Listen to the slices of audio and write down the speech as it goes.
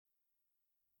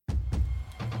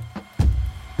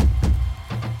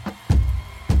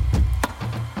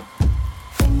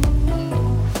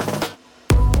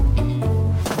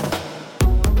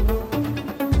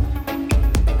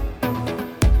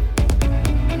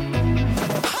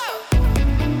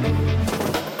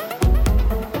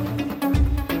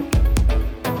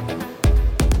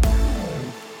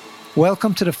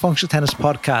Welcome to the Functional Tennis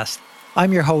Podcast.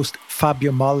 I'm your host,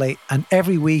 Fabio Molle, and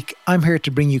every week I'm here to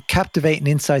bring you captivating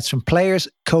insights from players,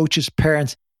 coaches,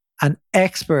 parents, and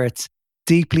experts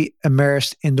deeply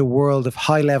immersed in the world of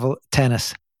high-level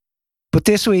tennis. But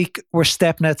this week, we're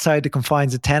stepping outside the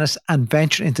confines of tennis and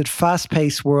venturing into the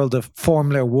fast-paced world of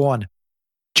Formula One.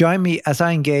 Join me as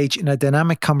I engage in a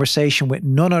dynamic conversation with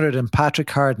none other than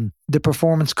Patrick Harden, the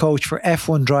performance coach for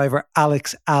F1 driver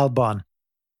Alex Albon.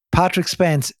 Patrick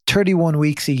spends 31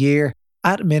 weeks a year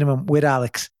at minimum with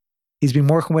Alex. He's been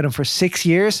working with him for 6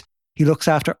 years. He looks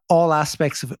after all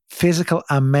aspects of physical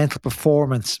and mental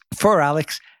performance for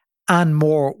Alex and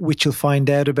more, which you'll find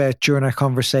out about during our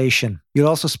conversation. You'll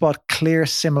also spot clear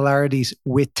similarities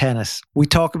with tennis. We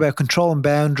talk about controlling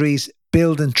boundaries,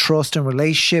 building trust in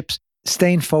relationships,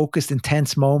 staying focused in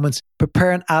tense moments,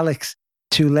 preparing Alex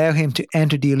to allow him to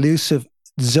enter the elusive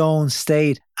zone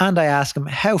state, and I ask him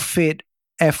how fit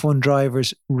F1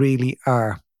 drivers really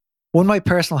are. One of my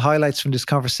personal highlights from this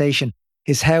conversation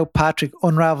is how Patrick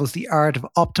unravels the art of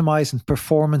optimizing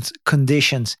performance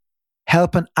conditions,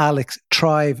 helping Alex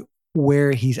thrive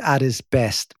where he's at his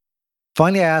best.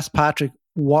 Finally, I asked Patrick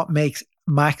what makes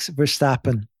Max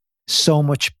Verstappen so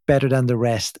much better than the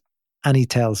rest, and he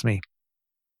tells me.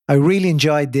 I really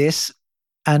enjoyed this,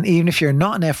 and even if you're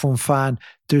not an F1 fan,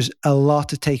 there's a lot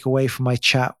to take away from my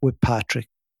chat with Patrick.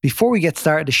 Before we get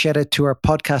started, a shout out to our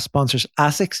podcast sponsors,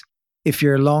 ASICS. If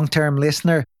you're a long-term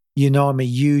listener, you know I'm a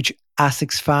huge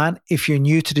ASICS fan. If you're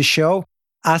new to the show,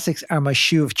 ASICS are my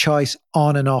shoe of choice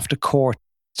on and off the court.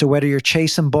 So whether you're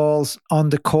chasing balls on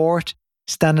the court,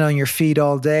 standing on your feet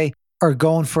all day, or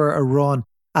going for a run,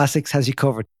 ASICS has you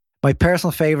covered. My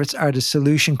personal favorites are the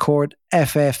Solution Court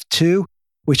FF2,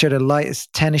 which are the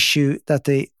lightest tennis shoe that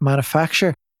they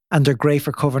manufacture, and they're great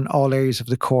for covering all areas of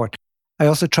the court. I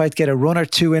also try to get a run or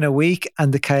two in a week,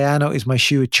 and the Cayano is my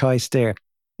shoe of choice there.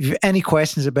 If you have any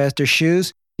questions about their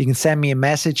shoes, you can send me a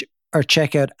message or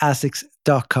check out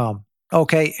asics.com.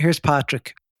 Okay, here's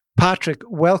Patrick. Patrick,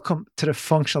 welcome to the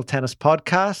Functional Tennis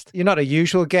Podcast. You're not a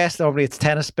usual guest. Normally it's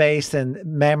tennis-based and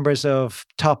members of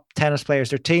top tennis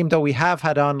players, their team, though we have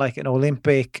had on like an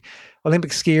Olympic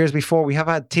skiers before. We have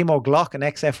had Timo Glock, an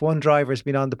ex-F1 driver, has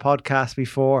been on the podcast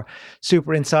before.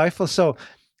 Super insightful. So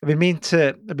I've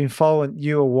been following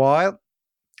you a while,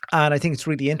 and I think it's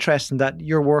really interesting that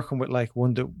you're working with like one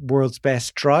of the world's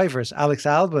best drivers, Alex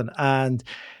Albon, and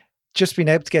just being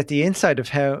able to get the insight of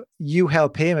how you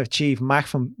help him achieve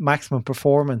maximum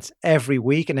performance every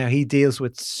week and how he deals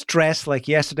with stress like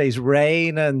yesterday's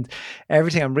rain and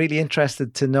everything. I'm really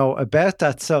interested to know about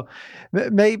that. So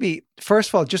maybe, first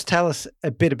of all, just tell us a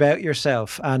bit about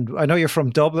yourself. And I know you're from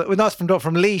Dublin, well, not from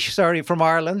Dublin, from Laois, from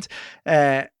Ireland,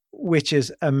 which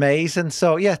is amazing.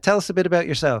 So yeah, tell us a bit about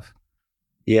yourself.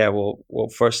 Yeah, well,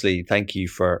 firstly, thank you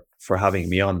for having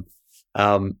me on.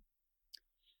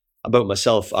 About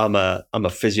myself, I'm a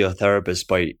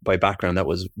physiotherapist by background. That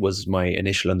was my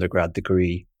initial undergrad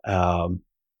degree.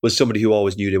 Was somebody who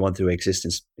always knew they wanted to exist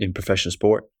in professional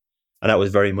sport, and that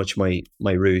was very much my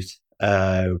route.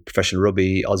 Professional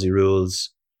rugby, Aussie rules.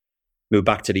 Moved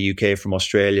back to the UK from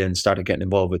Australia and started getting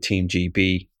involved with Team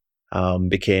GB.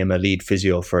 Became a lead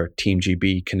physio for Team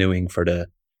GB canoeing for the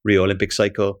Rio Olympic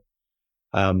cycle.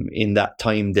 In that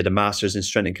time, did a master's in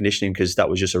strength and conditioning because that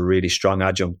was just a really strong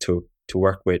adjunct to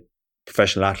work with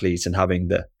professional athletes and having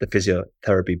the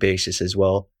physiotherapy basis as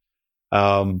well.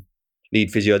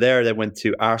 Lead physio there. Then went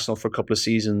to Arsenal for a couple of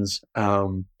seasons. I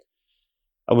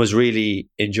was really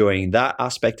enjoying that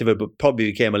aspect of it, but probably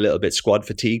became a little bit squad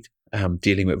fatigued,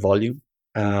 dealing with volume.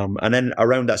 And then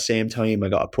around that same time, I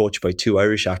got approached by two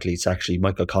Irish athletes, actually,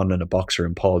 Michael Conlon, a boxer,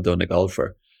 and Paul Dunn, a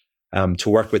golfer, to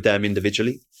work with them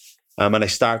individually. And I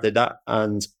started that,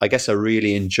 and I guess I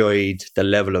really enjoyed the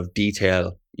level of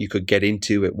detail you could get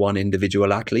into with one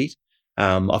individual athlete.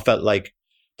 I felt like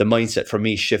the mindset for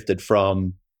me shifted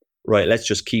from, right, let's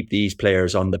just keep these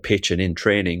players on the pitch and in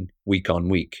training week on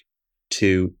week,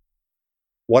 to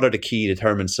what are the key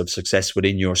determinants of success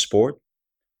within your sport?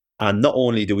 And not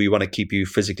only do we want to keep you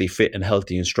physically fit and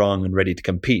healthy and strong and ready to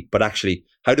compete, but actually,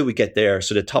 how do we get there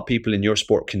so the top people in your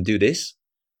sport can do this?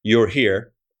 You're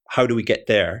here. How do we get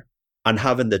there? And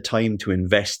having the time to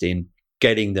invest in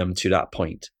getting them to that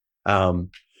point.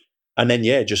 And then,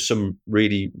 yeah, just some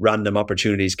really random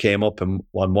opportunities came up, and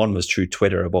one was through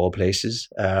Twitter of all places.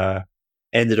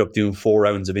 Ended up doing 4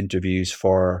 rounds of interviews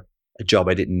for a job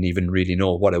I didn't even really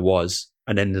know what it was.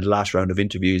 And then the last round of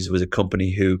interviews was a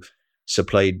company who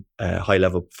supplied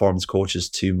high-level performance coaches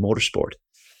to motorsport.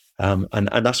 And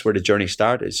that's where the journey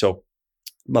started. So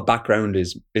my background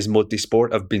is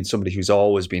multi-sport. I've been somebody who's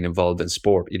always been involved in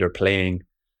sport, either playing.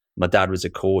 My dad was a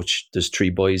coach. There's 3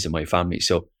 boys in my family.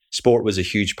 So sport was a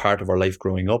huge part of our life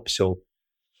growing up. So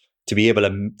to be able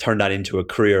to turn that into a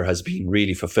career has been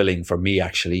really fulfilling for me,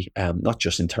 actually, not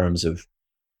just in terms of,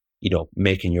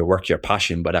 making your work your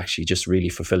passion, but actually just really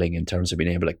fulfilling in terms of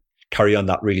being able to carry on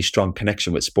that really strong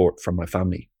connection with sport from my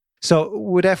family. So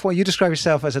with F1, you describe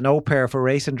yourself as an au pair for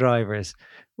racing drivers,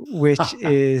 which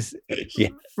is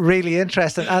really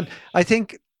interesting. And I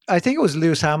think it was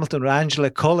Lewis Hamilton or Angela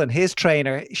Cullen, his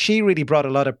trainer. She really brought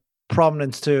a lot of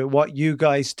prominence to what you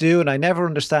guys do. And I never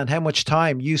understand how much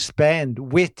time you spend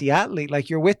with the athlete. Like,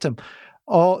 you're with them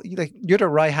all, like you're the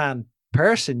right-hand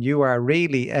person. You are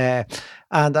really, and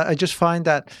I just find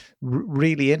that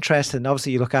really interesting.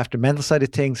 Obviously, you look after mental side of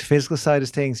things, physical side of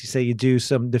things. You say you do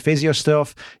the physio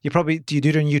stuff. Do you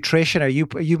do their nutrition? Are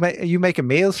you making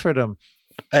meals for them?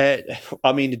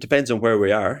 I mean, it depends on where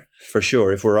we are, for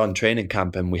sure. If we're on training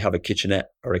camp and we have a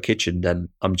kitchenette or a kitchen, then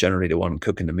I'm generally the one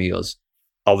cooking the meals.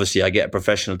 Obviously, I get a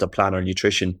professional to plan our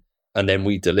nutrition and then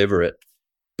we deliver it.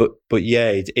 But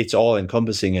yeah, it's all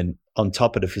encompassing. And on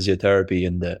top of the physiotherapy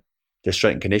and the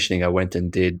strength and conditioning, I went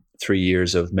and did 3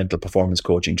 years of mental performance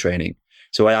coaching training.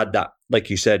 So I had that, like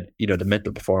you said, the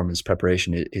mental performance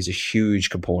preparation is a huge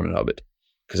component of it,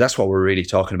 because that's what we're really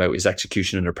talking about, is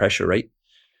execution under pressure, right?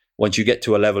 Once you get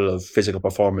to a level of physical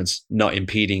performance not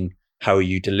impeding how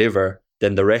you deliver,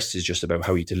 then the rest is just about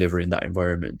how you deliver in that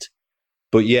environment.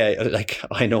 But yeah, like,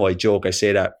 I know I joke, I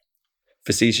say that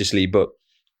facetiously, but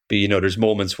there's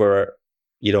moments where,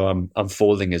 I'm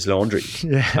folding his laundry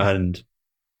and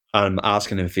I'm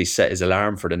asking him if he set his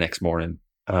alarm for the next morning,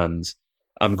 and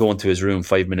I'm going to his room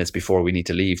 5 minutes before we need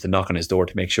to leave to knock on his door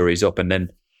to make sure he's up. And then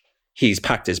he's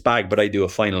packed his bag, but I do a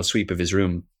final sweep of his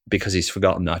room because he's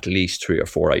forgotten at least 3 or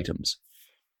 4 items.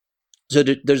 So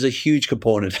there's a huge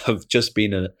component of just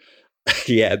being a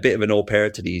bit of an au pair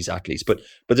to these athletes. But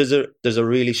there's a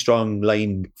really strong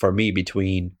line for me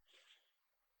between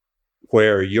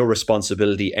where your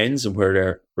responsibility ends and where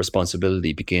their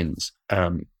responsibility begins.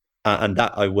 And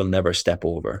that I will never step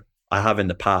over. I have in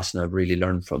the past, and I've really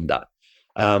learned from that.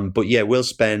 But yeah, we'll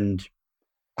spend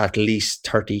at least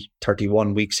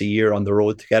 31 weeks a year on the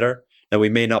road together. Now, we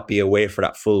may not be away for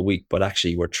that full week, but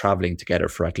actually we're traveling together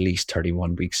for at least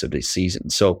 31 weeks of this season.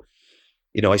 So,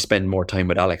 I spend more time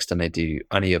with Alex than I do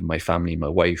any of my family, my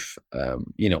wife.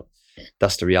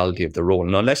 That's the reality of the role.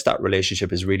 And unless that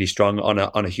relationship is really strong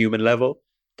on a human level,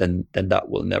 then that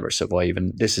will never survive.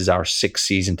 And this is our 6th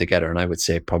season together. And I would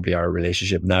say probably our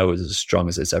relationship now is as strong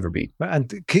as it's ever been.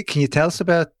 And can you tell us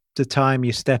about the time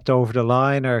you stepped over the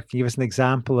line, or can you give us an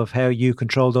example of how you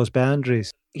control those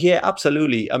boundaries? Yeah,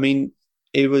 absolutely. I mean,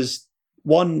 it was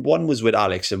one was with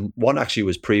Alex, and one actually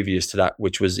was previous to that,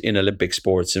 which was in Olympic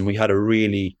sports. And we had a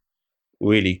really,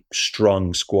 really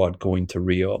strong squad going to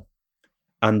Rio.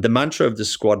 And the mantra of the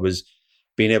squad was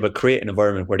being able to create an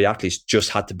environment where the athletes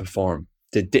just had to perform.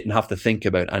 They didn't have to think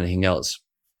about anything else.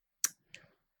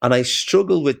 And I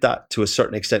struggled with that to a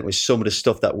certain extent with some of the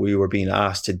stuff that we were being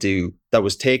asked to do that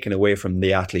was taken away from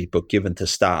the athlete but given to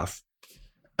staff.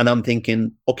 And I'm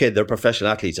thinking, okay, they're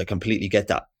professional athletes. I completely get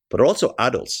that. But also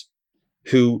adults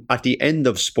who at the end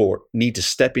of sport need to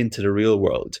step into the real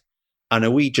world. And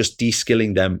are we just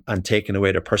de-skilling them and taking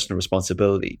away their personal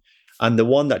responsibility? And the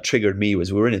one that triggered me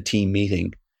was we were in a team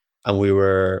meeting and we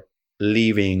were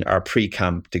leaving our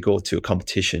pre-camp to go to a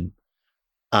competition.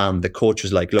 And the coach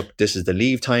was like, look, this is the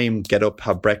leave time. Get up,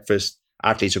 have breakfast.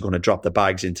 Athletes are going to drop the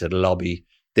bags into the lobby.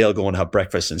 They'll go and have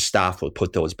breakfast and staff will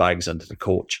put those bags under the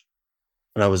coach.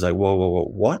 And I was like, whoa,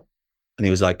 what? And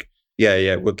he was like,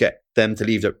 yeah, we'll get them to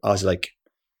leave. I was like,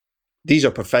 these are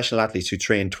professional athletes who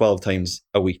train 12 times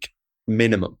a week,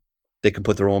 minimum. They can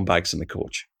put their own bags in the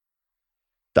coach.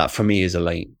 That for me is a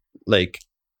line. Like,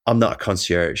 I'm not a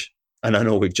concierge. And I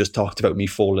know we've just talked about me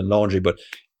folding laundry, but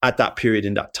at that period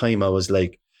in that time, I was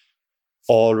like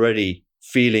already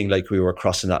feeling like we were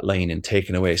crossing that line and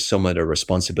taking away some of their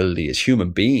responsibility as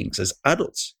human beings, as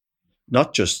adults,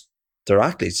 not just they're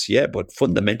athletes, yeah, but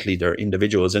fundamentally they're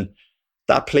individuals. And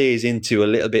that plays into a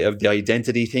little bit of the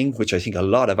identity thing, which I think a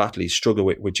lot of athletes struggle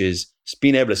with, which is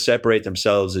being able to separate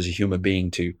themselves as a human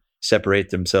being to separate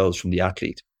themselves from the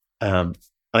athlete. And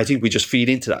I think we just feed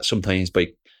into that sometimes by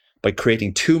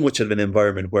creating too much of an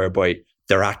environment whereby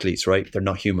they're athletes, right? They're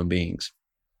not human beings.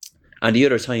 And the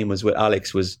other time was with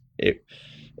Alex,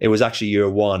 it was actually year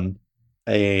 1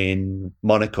 in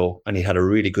Monaco, and he had a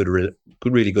really good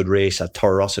race at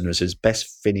Toro Rosso. It was his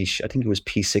best finish. I think it was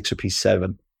P6 or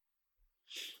P7.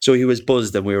 So he was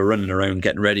buzzed and we were running around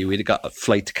getting ready. We'd got a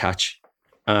flight to catch,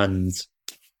 and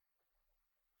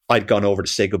I'd gone over to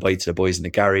say goodbye to the boys in the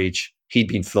garage. He'd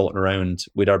been floating around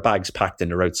with our bags packed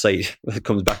and they're outside. It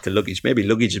comes back to luggage. Maybe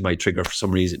luggage is my trigger for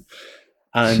some reason.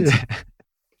 And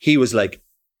he was like,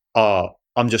 oh,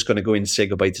 I'm just going to go in and say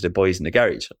goodbye to the boys in the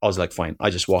garage. I was like, fine.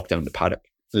 I just walked down the paddock,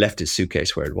 left his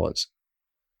suitcase where it was.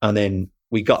 And then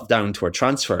we got down to our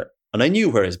transfer and I knew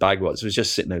where his bag was. It was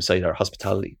just sitting outside our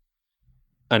hospitality.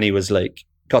 And he was like,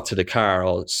 got to the car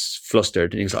all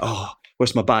flustered and he was like, oh,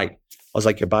 where's my bag? I was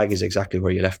like, your bag is exactly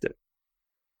where you left it.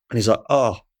 And he's like,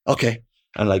 oh, okay.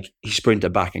 And like he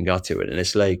sprinted back and got to it. And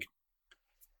it's like,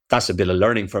 that's a bit of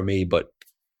learning for me. But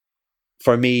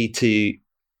for me to,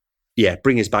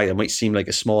 bring his bag, it might seem like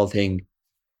a small thing.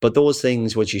 But those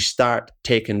things, once you start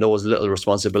taking those little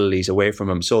responsibilities away from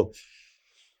him. So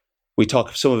we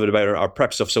talk some of it about our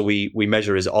prep stuff. So we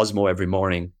measure his osmo every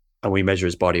morning and we measure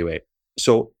his body weight.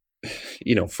 So,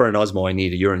 for an osmo, I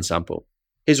need a urine sample.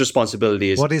 His responsibility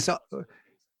is... What is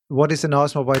an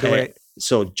osmo, by the way?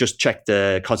 So just check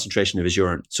the concentration of his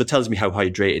urine. So it tells me how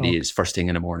hydrated he is first thing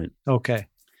in the morning. Okay.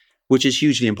 Which is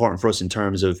hugely important for us in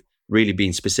terms of really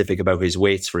being specific about his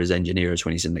weights for his engineers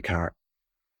when he's in the car.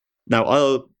 Now,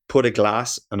 I'll put a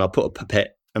glass and I'll put a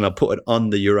pipette and I'll put it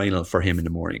on the urinal for him in the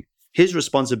morning. His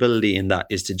responsibility in that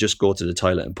is to just go to the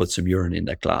toilet and put some urine in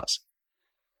that glass.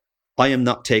 I am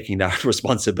not taking that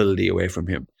responsibility away from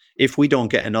him. If we don't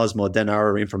get an osmo, then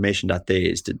our information that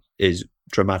day is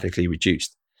dramatically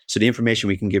reduced. So the information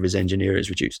we can give his engineer is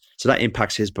reduced. So that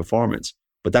impacts his performance,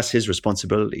 but that's his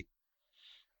responsibility.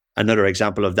 Another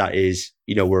example of that is,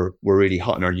 we're really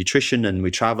hot on our nutrition and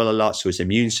we travel a lot. So his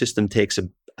immune system takes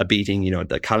a beating.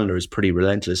 The calendar is pretty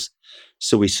relentless.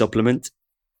 So we supplement.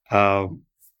 I'll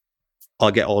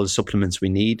get all the supplements we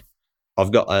need.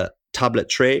 I've got a tablet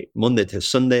tray, Monday to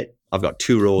Sunday. I've got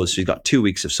 2 rows. So you've got 2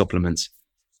 weeks of supplements.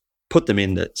 Put them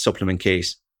in the supplement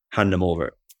case, hand them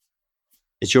over.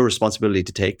 It's your responsibility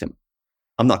to take them.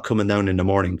 I'm not coming down in the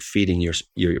morning feeding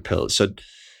your pills. So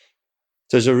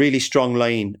there's a really strong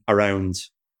line around,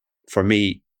 for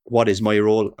me, what is my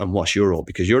role and what's your role?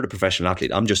 Because you're the professional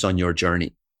athlete. I'm just on your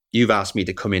journey. You've asked me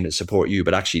to come in and support you,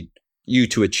 but actually you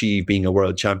to achieve being a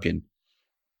world champion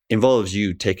involves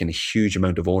you taking a huge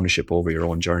amount of ownership over your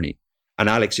own journey. And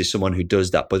Alex is someone who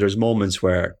does that, but there's moments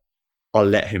where I'll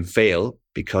let him fail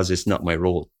because it's not my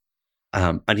role.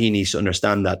 And he needs to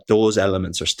understand that those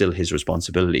elements are still his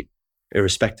responsibility,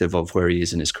 irrespective of where he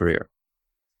is in his career.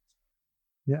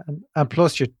 Yeah, and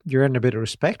plus you're earning a bit of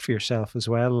respect for yourself as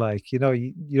well. Like, you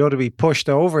don't to be pushed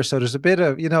over. So there's a bit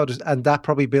of, and that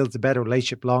probably builds a better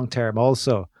relationship long term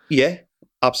also. Yeah,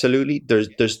 absolutely. There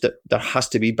has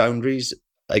to be boundaries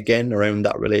again around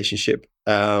that relationship.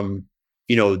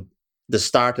 The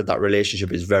start of that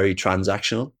relationship is very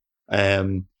transactional.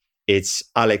 It's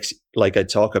Alex, like I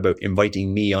talk about,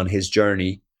 inviting me on his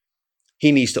journey.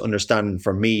 He needs to understand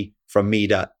from me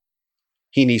that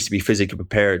he needs to be physically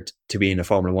prepared to be in a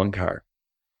Formula 1 car.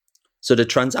 So the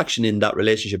transaction in that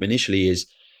relationship initially is,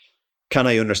 can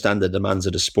I understand the demands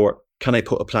of the sport? Can I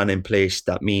put a plan in place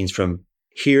that means from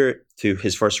here to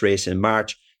his first race in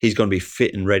March, he's going to be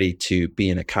fit and ready to be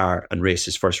in a car and race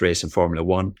his first race in Formula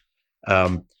 1?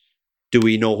 Do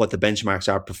we know what the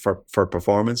benchmarks are for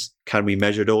performance? Can we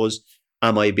measure those?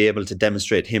 Am I be able to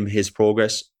demonstrate him his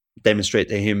progress, demonstrate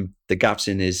to him the gaps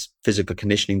in his physical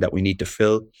conditioning that we need to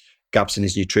fill, gaps in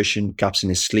his nutrition, gaps in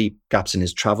his sleep, gaps in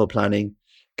his travel planning,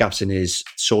 gaps in his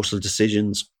social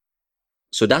decisions?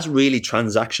 So that's really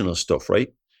transactional stuff, right?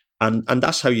 And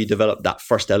that's how you develop that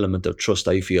first element of trust,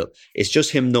 I feel. It's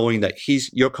just him knowing that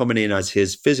you're coming in as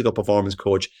his physical performance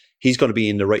coach. He's going to be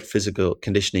in the right physical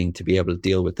conditioning to be able to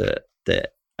deal with the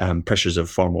pressures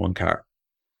of Formula 1 car.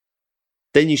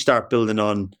 Then you start building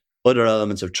on other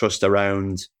elements of trust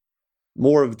around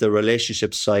more of the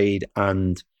relationship side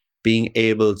and being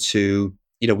able to,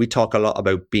 we talk a lot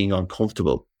about being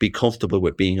uncomfortable, be comfortable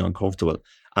with being uncomfortable.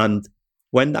 And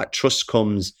when that trust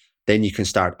comes, then you can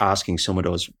start asking some of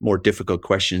those more difficult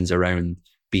questions around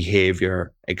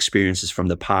behavior, experiences from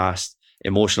the past,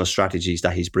 emotional strategies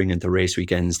that he's bringing to race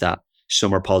weekends, that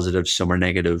some are positive, some are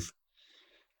negative,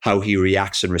 how he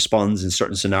reacts and responds in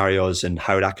certain scenarios and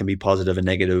how that can be positive and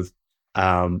negative,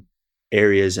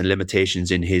 areas and limitations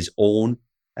in his own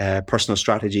personal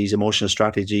strategies, emotional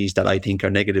strategies that I think are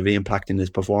negatively impacting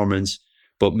his performance,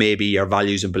 but maybe are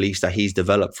values and beliefs that he's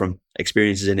developed from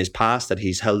experiences in his past that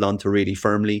he's held on to really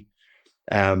firmly.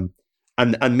 And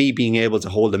me being able to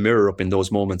hold the mirror up in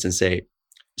those moments and say,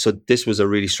 so this was a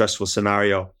really stressful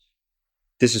scenario.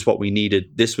 This is what we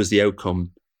needed. This was the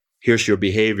outcome. Here's your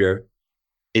behavior.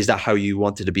 Is that how you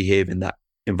wanted to behave in that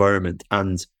environment?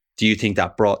 And do you think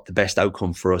that brought the best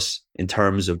outcome for us in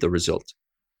terms of the result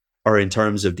or in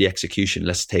terms of the execution?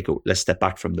 Let's step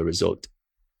back from the result.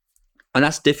 And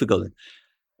that's difficult,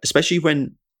 especially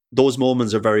when those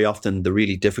moments are very often the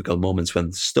really difficult moments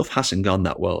when stuff hasn't gone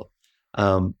that well.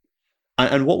 And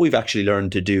And what we've actually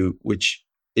learned to do, which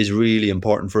is really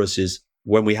important for us, is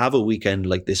when we have a weekend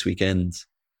like this weekend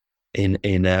in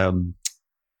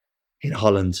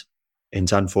Holland, in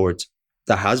Zandvoort,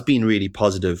 that has been really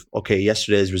positive. Okay,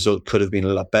 yesterday's result could have been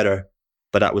a lot better,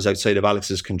 but that was outside of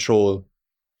Alex's control.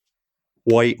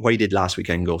 Why did last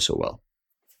weekend go so well?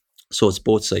 So it's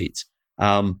both sides.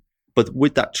 But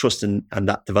with that trust and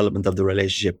that development of the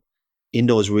relationship, in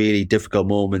those really difficult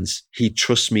moments, he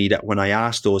trusts me that when I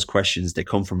ask those questions, they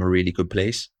come from a really good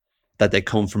place, that they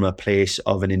come from a place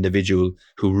of an individual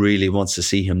who really wants to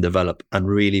see him develop and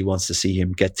really wants to see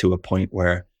him get to a point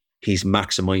where he's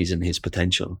maximizing his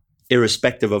potential.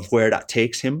 Irrespective of where that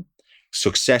takes him,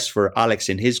 success for Alex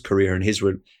in his career and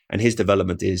his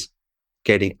development is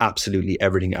getting absolutely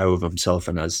everything out of himself,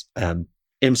 and as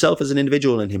himself as an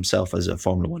individual and himself as a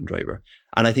Formula One driver.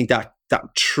 And I think that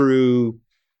true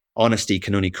honesty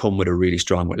can only come with a really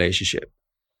strong relationship.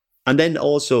 And then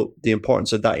also the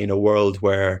importance of that in a world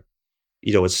where,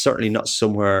 it's certainly not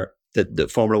somewhere that the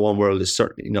Formula One world is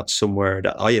certainly not somewhere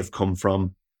that I have come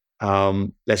from.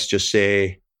 Let's just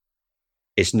say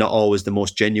it's not always the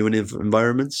most genuine of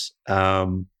environments.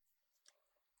 So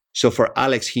for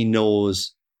Alex, he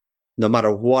knows no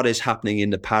matter what is happening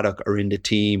in the paddock or in the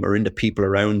team or in the people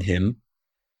around him,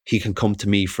 he can come to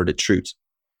me for the truth.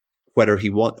 Whether he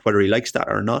likes that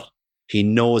or not, he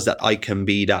knows that I can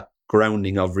be that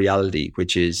grounding of reality,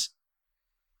 which is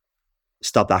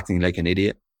stop acting like an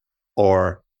idiot,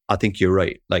 or I think you're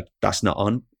right, like that's not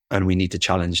on and we need to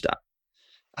challenge that.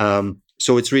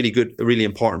 So it's really good, really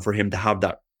important for him to have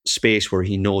that space where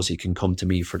he knows he can come to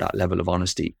me for that level of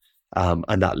honesty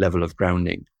and that level of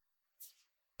grounding.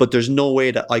 But there's no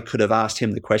way that I could have asked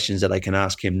him the questions that I can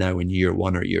ask him now in year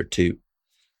 1 or year 2.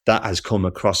 That has come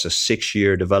across a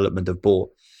 6-year development of both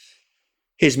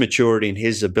his maturity and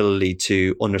his ability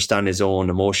to understand his own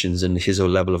emotions and his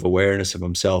own level of awareness of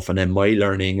himself, and then my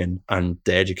learning and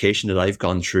the education that I've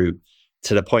gone through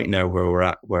to the point now where we're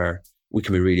at, where we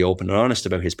can be really open and honest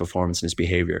about his performance and his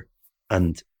behavior,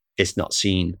 and it's not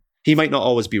seen. He might not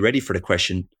always be ready for the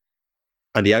question,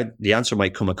 and the answer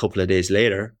might come a couple of days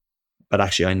later, but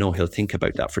actually I know he'll think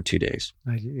about that for 2 days.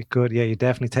 Good. Yeah, you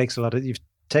definitely takes a lot of, you've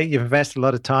invested a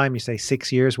lot of time. You say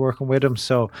 6 years working with him,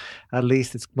 so at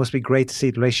least it must be great to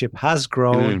see the relationship has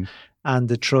grown and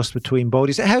the trust between both of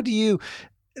you. So how do you,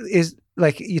 is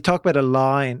like you talk about a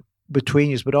line between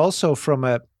you, but also from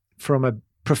a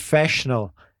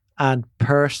professional and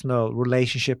personal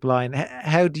relationship line,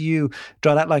 how do you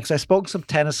draw that line? Because I spoke to some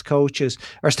tennis coaches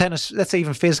or tennis, let's say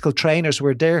even physical trainers,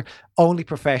 where they're only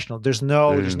professional. There's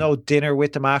no dinner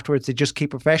with them afterwards. They just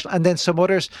keep professional. And then some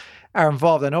others are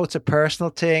involved. I know it's a personal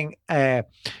thing and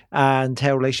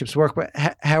how relationships work, but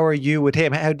how are you with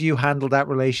him? How do you handle that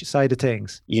relation side of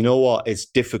things? You know what? It's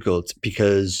difficult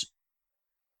because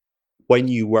when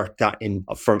you work that in,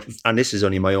 and this is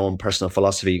only my own personal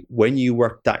philosophy, when you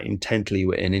work that intently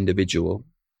with an individual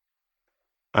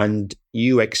and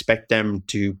you expect them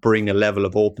to bring a level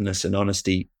of openness and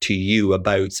honesty to you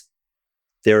about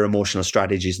their emotional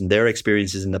strategies and their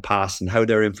experiences in the past and how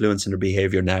they're influencing their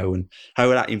behavior now and how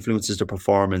that influences their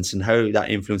performance and how that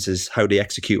influences how they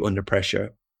execute under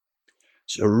pressure.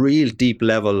 It's a real deep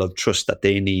level of trust that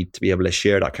they need to be able to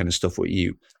share that kind of stuff with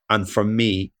you. And for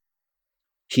me,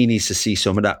 he needs to see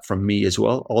some of that from me as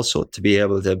well, also to be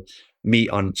able to meet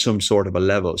on some sort of a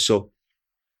level. So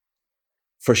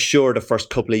for sure, the first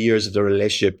couple of years of the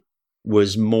relationship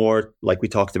was more, like we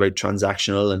talked about,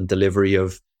 transactional and delivery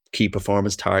of key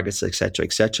performance targets, et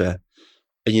cetera,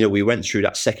 And, we went through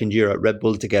that second year at Red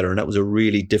Bull together, and that was a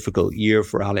really difficult year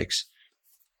for Alex.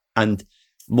 And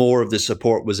more of the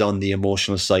support was on the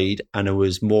emotional side, and it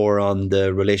was more on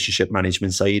the relationship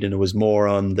management side, and it was more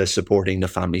on the supporting the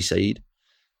family side.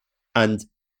 And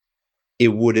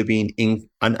it would have been,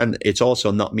 and it's also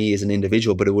not me as an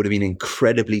individual, but it would have been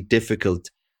incredibly difficult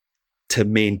to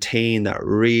maintain that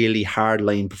really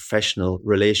hardline professional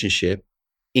relationship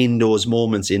in those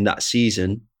moments in that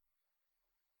season,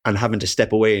 and having to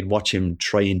step away and watch him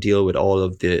try and deal with all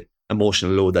of the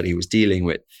emotional load that he was dealing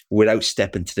with without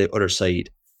stepping to the other side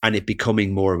and it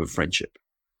becoming more of a friendship.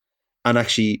 And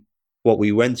actually what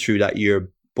we went through that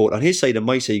year, both on his side and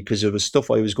my side, because there was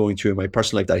stuff I was going through in my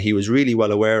personal life that he was really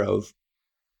well aware of.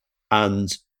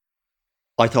 And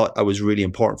I thought it was really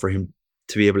important for him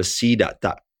to be able to see that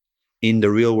in the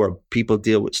real world, people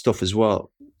deal with stuff as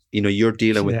well. You're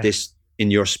dealing with this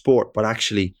in your sport, but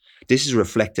actually this is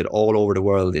reflected all over the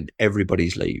world in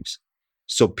everybody's lives.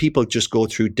 So people just go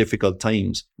through difficult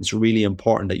times. It's really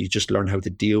important that you just learn how to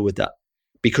deal with that,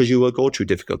 because you will go through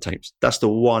difficult times. That's the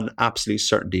one absolute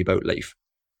certainty about life.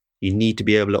 You need to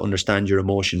be able to understand your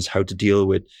emotions, how to deal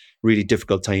with really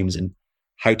difficult times, and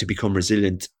how to become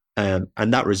resilient. And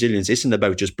that resilience isn't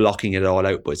about just blocking it all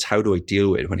out, but it's how do I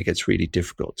deal with it when it gets really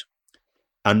difficult.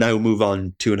 And now move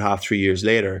on 2.5, 3 years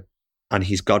later, and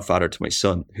he's godfather to my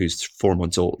son, who's 4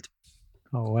 months old.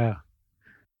 Oh, wow.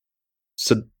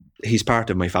 So he's part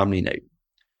of my family now.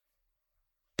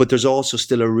 But there's also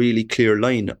still a really clear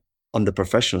line on the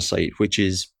professional side, which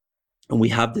is, and we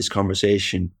have this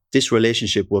conversation, this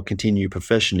relationship will continue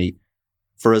professionally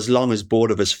for as long as both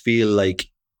of us feel like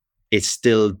it's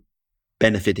still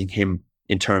benefiting him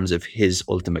in terms of his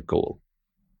ultimate goal.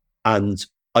 And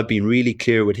I've been really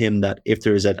clear with him that if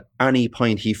there is at any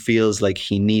point he feels like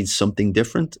he needs something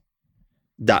different,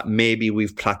 that maybe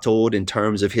we've plateaued in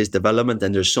terms of his development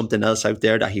and there's something else out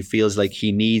there that he feels like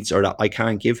he needs or that I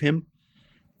can't give him,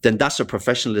 then that's a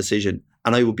professional decision.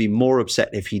 And I would be more upset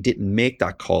if he didn't make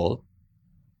that call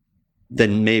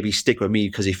than maybe stick with me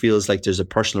because he feels like there's a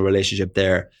personal relationship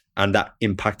there and that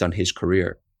impact on his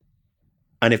career.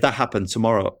 And if that happened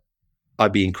tomorrow,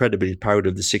 I'd be incredibly proud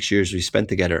of the 6 years we spent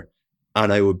together.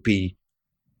 And I would be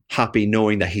happy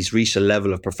knowing that he's reached a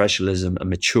level of professionalism and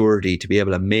maturity to be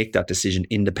able to make that decision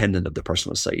independent of the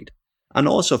personal side. And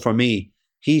also for me,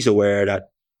 he's aware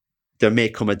that there may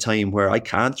come a time where I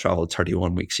can't travel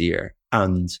 31 weeks a year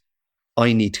and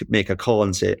I need to make a call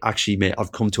and say, actually, mate,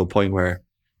 I've come to a point where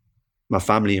my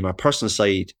family and my personal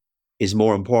side is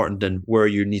more important than where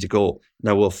you need to go.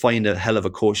 Now we'll find a hell of a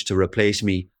coach to replace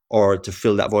me or to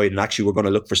fill that void. And actually, we're going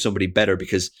to look for somebody better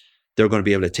because they're going to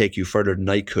be able to take you further than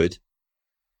I could.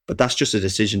 But that's just a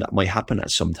decision that might happen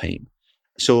at some time.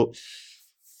 So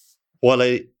while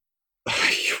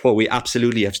we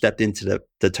absolutely have stepped into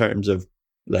the terms of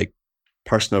like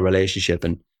personal relationship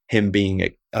and him being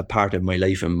a part of my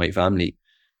life and my family,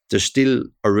 there's still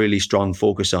a really strong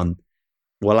focus on,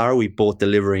 well, are we both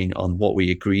delivering on what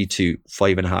we agreed to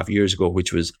 5.5 years ago,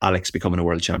 which was Alex becoming a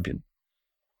world champion?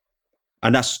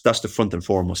 And that's the front and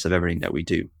foremost of everything that we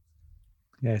do.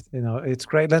 Yeah, it's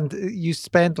great. And you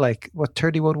spent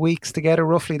 31 weeks together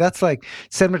roughly. That's like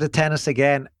similar to tennis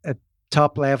again, at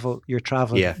top level, you're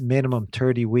traveling minimum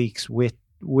 30 weeks with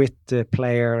the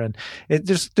player. And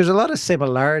there's a lot of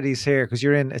similarities here because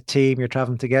you're in a team, you're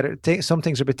traveling together. Some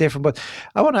things are a bit different, but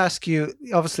I want to ask you,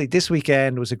 obviously this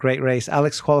weekend was a great race.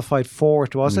 Alex qualified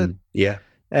fourth, was it? Yeah.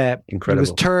 Incredible.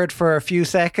 He was third for a few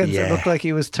seconds. Yeah. It looked like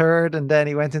he was third and then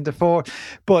he went into fourth.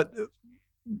 But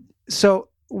so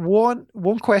one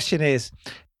question is,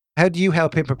 how do you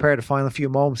help him prepare the final few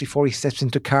moments before he steps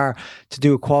into the car to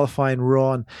do a qualifying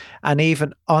run? And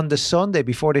even on the Sunday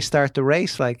before they start the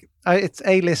race, it's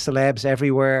A-list celebs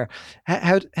everywhere.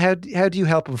 How do you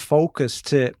help him focus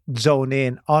to zone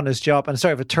in on his job? And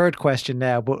sorry, I have a third question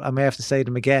now, but I may have to say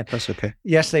them again. That's okay.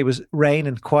 Yesterday was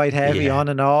raining quite heavy on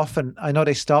and off, and I know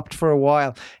they stopped for a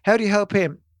while. How do you help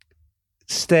him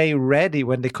stay ready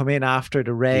when they come in after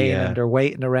the rain and they're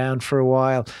waiting around for a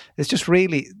while? It's just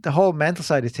really the whole mental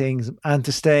side of things, and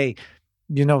to stay,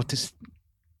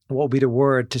 what would be the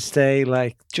word, to stay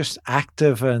just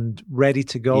active and ready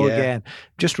to go again.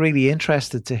 Just really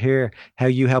interested to hear how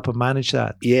you help him manage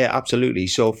that. Yeah, absolutely.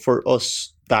 So for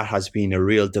us, that has been a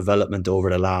real development over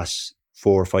the last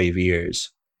 4 or 5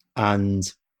 years. And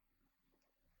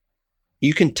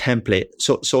you can template.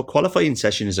 So a qualifying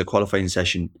session is a qualifying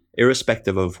session,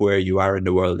 irrespective of where you are in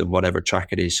the world and whatever track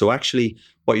it is. So actually,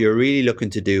 what you're really looking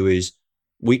to do is,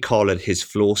 we call it his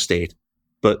flow state,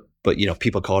 but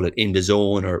people call it in the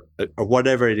zone or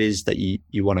whatever it is that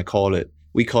you want to call it.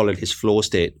 We call it his flow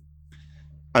state.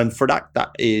 And for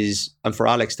and for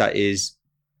Alex, that is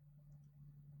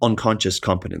unconscious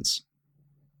competence.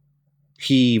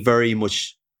 He very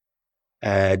much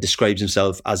describes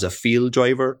himself as a field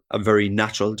driver, a very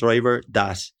natural driver,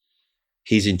 that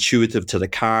he's intuitive to the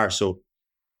car. So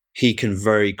he can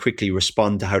very quickly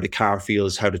respond to how the car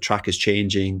feels, how the track is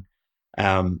changing.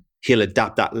 He'll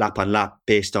adapt that lap on lap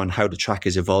based on how the track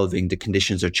is evolving, the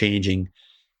conditions are changing,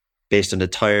 based on the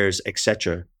tires,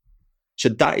 etc. So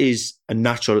that is a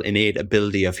natural innate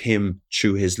ability of him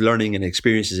through his learning and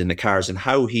experiences in the cars and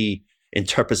how he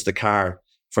interprets the car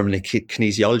from a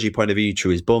kinesiology point of view,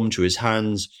 through his bum, through his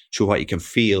hands, through what he can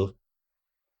feel.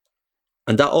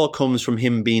 And that all comes from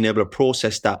him being able to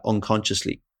process that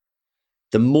unconsciously.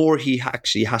 The more he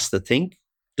actually has to think,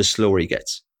 the slower he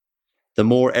gets. The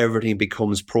more everything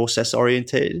becomes process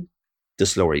oriented, the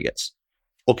slower he gets.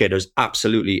 Okay, there's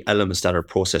absolutely elements that are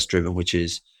process driven, which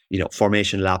is,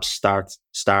 formation laps, start,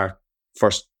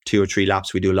 first 2 or 3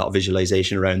 laps, we do a lot of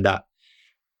visualization around that.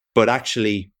 But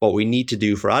actually, what we need to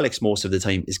do for Alex most of the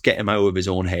time is get him out of his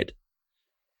own head.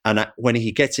 And when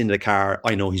he gets into the car,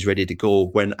 I know he's ready to go,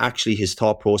 when actually his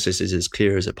thought process is as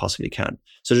clear as it possibly can.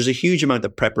 So there's a huge amount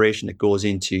of preparation that goes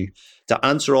into to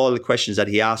answer all the questions that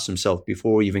he asks himself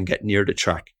before we even get near the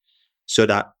track. So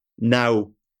that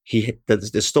now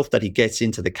the stuff that he gets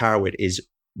into the car with is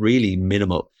really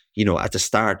minimal. At the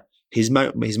start, his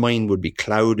mind would be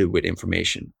clouded with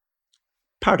information.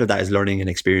 Part of that is learning and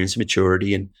experience,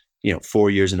 maturity, and 4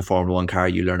 years in a Formula One car,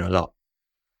 you learn a lot.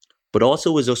 But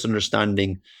also was us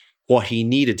understanding what he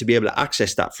needed to be able to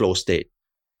access that flow state.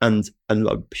 And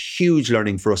a huge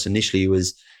learning for us initially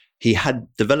was he had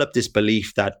developed this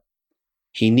belief that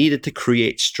he needed to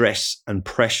create stress and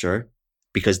pressure,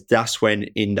 because that's when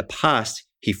in the past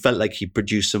he felt like he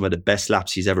produced some of the best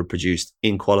laps he's ever produced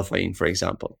in qualifying, for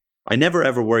example. I never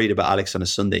ever worried about Alex on a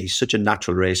Sunday. He's such a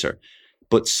natural racer.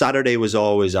 But Saturday was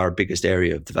always our biggest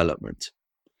area of development.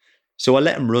 So I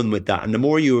let him run with that. And the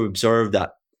more you observe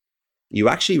that, you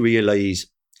actually realize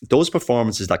those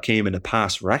performances that came in the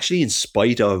past were actually in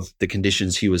spite of the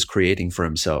conditions he was creating for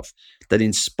himself. That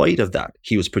in spite of that,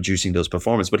 he was producing those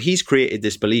performances. But he's created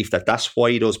this belief that that's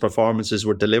why those performances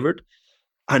were delivered.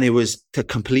 And it was the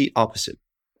complete opposite.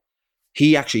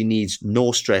 He actually needs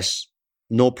no stress,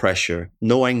 no pressure,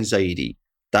 no anxiety.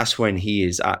 That's when he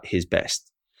is at his best.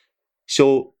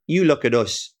 So you look at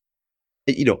us,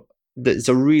 it's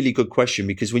a really good question,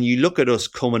 because when you look at us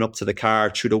coming up to the car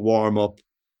through the warm up,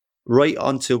 right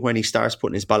onto when he starts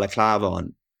putting his balaclava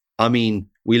on, I mean,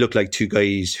 we look like two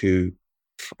guys who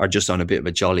are just on a bit of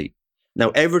a jolly. Now,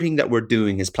 everything that we're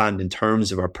doing is planned in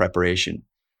terms of our preparation,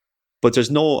 but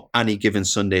there's no any given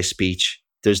Sunday speech.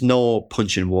 There's no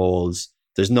punching walls.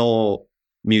 There's no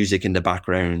music in the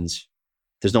background.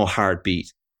 There's no hard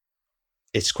beat.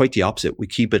 It's quite the opposite. We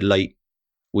keep it light.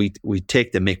 We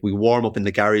take the mick. We warm up in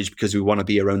the garage because we want to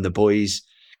be around the boys,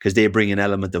 because they bring an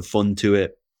element of fun to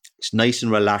it. It's nice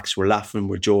and relaxed. We're laughing,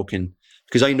 we're joking.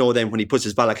 Because I know then when he puts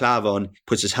his balaclava on,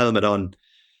 puts his helmet on,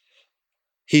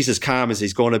 he's as calm as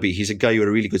he's going to be. He's a guy with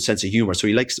a really good sense of humor. So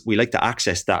we like to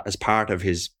access that as part of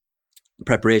his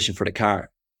preparation for the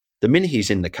car. The minute he's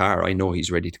in the car, I know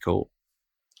he's ready to go.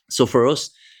 So for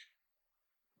us,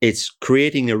 it's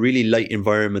creating a really light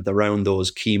environment around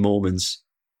those key moments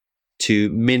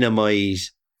to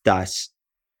minimize that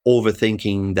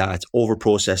overthinking, that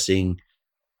overprocessing,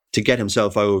 to get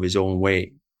himself out of his own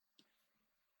way.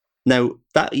 Now,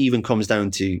 that even comes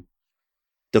down to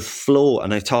the flow.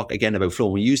 And I talk again about flow.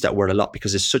 We use that word a lot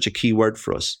because it's such a key word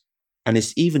for us. And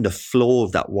it's even the flow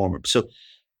of that warm-up. So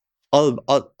I'll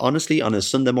honestly, on a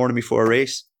Sunday morning before a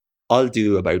race, I'll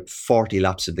do about 40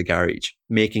 laps of the garage,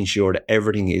 making sure that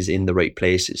everything is in the right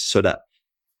places, so that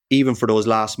even for those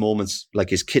last moments, like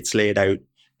his kit's laid out,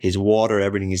 his water,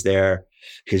 everything is there,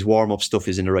 his warm-up stuff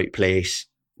is in the right place.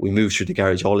 We move through the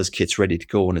garage, all his kit's ready to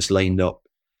go and it's lined up,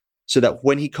 so that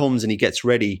when he comes and he gets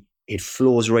ready, it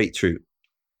flows right through.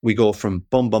 We go from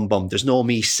bum, bum, bum. There's no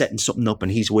me setting something up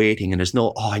and he's waiting, and there's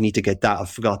no, I need to get that, I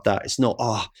forgot that. It's no,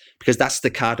 because that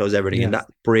staccatos everything, and that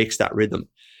breaks that rhythm.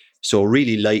 So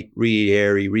really light, really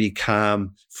airy, really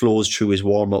calm, flows through his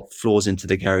warm-up, flows into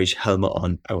the garage, helmet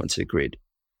on, out into the grid.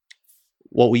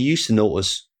 What we used to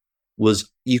notice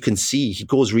was, you can see he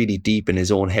goes really deep in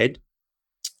his own head.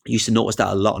 You used to notice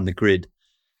that a lot on the grid.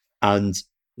 And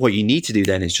what you need to do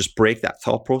then is just break that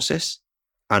thought process.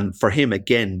 And for him,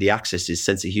 again, the access is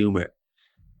sense of humor.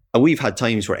 And we've had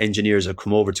times where engineers have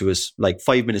come over to us like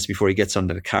 5 minutes before he gets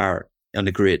onto the car, on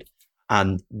the grid,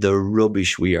 and the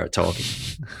rubbish we are talking.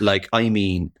 Like, I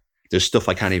mean, there's stuff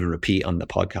I can't even repeat on the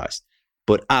podcast,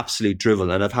 but absolute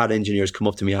drivel. And I've had engineers come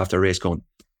up to me after a race going,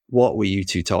 what were you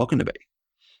two talking about?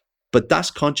 But that's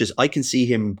conscious. I can see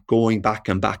him going back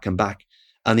and back and back.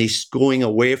 And he's going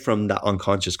away from that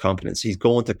unconscious competence. He's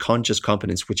going to conscious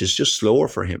competence, which is just slower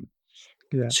for him.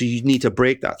 Yeah. So you need to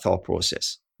break that thought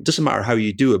process. It doesn't matter how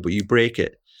you do it, but you break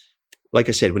it. Like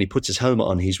I said, when he puts his helmet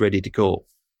on, he's ready to go.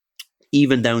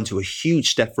 Even down to a huge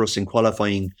step for us in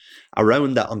qualifying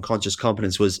around that unconscious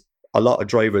competence was, a lot of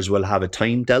drivers will have a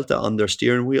time delta on their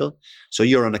steering wheel. So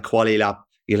you're on a quali lap,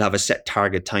 you'll have a set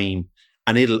target time,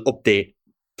 and it'll update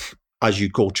as you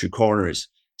go through corners.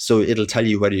 So it'll tell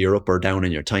you whether you're up or down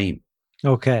in your time.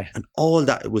 Okay. And all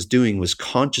that it was doing was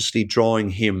consciously drawing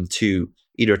him to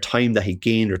either time that he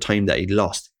gained or time that he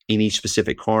lost in each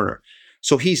specific corner.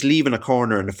 So he's leaving a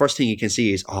corner and the first thing he can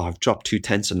see is, I've dropped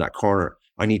 2/10 in that corner.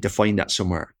 I need to find that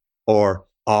somewhere. Or,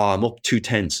 I'm up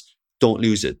 2/10. Don't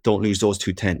lose it. Don't lose those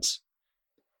 2/10.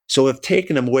 So I've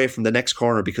taken him away from the next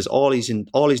corner because all he's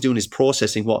doing is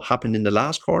processing what happened in the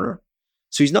last corner.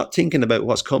 So he's not thinking about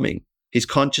what's coming. He's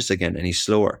conscious again and he's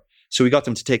slower. So we got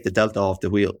them to take the delta off the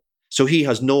wheel. So he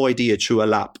has no idea through a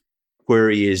lap where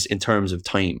he is in terms of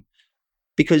time.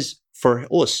 Because for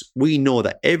us, we know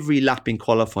that every lap in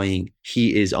qualifying,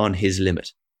 he is on his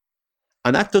limit.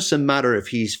 And that doesn't matter if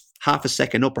he's half a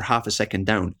second up or half a second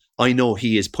down. I know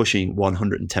he is pushing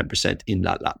 110% in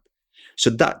that lap. So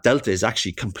that delta is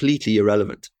actually completely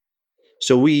irrelevant.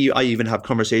 So I even have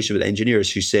conversations with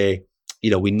engineers who say,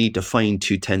 we need to find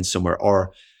 210 somewhere,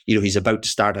 or, he's about to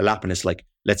start a lap and it's like,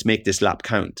 let's make this lap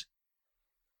count.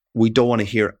 We don't want to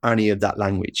hear any of that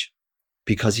language,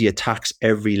 because he attacks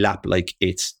every lap like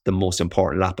it's the most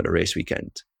important lap of the race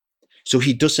weekend. So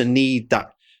he doesn't need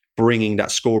that, bringing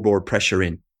that scoreboard pressure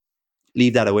in.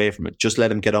 Leave that away from it. Just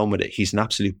let him get on with it. He's an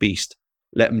absolute beast.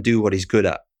 Let him do what he's good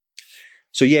at.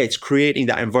 So yeah, it's creating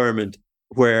that environment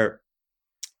where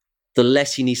the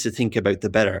less he needs to think about, the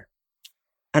better.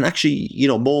 And actually,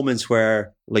 moments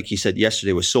where, like you said,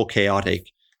 yesterday was so chaotic,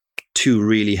 2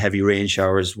 really heavy rain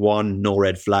showers, 1 no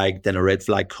red flag, then a red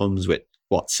flag comes with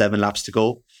 7 laps to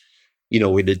go. We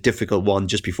had a difficult one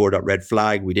just before that red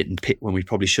flag. We didn't pit when we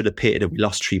probably should have pitted, and we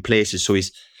lost 3 places. So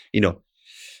he's,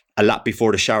 a lap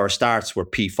before the shower starts, we're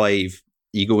P5,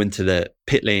 you go into the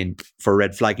pit lane for a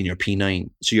red flag and you're P9.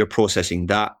 So you're processing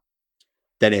that.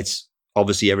 Then it's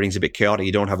obviously everything's a bit chaotic.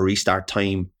 You don't have a restart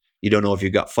time. You don't know if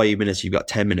you've got 5 minutes, you've got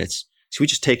 10 minutes. So we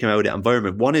just take him out of that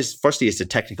environment. Firstly, it's the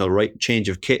technical, right? Change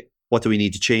of kit. What do we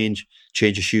need to change?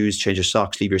 Change your shoes, change your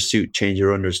socks, leave your suit, change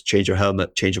your unders, change your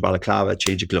helmet, change your balaclava,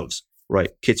 change your gloves. Right.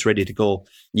 Kit's ready to go.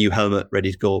 New helmet,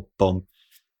 ready to go. Boom.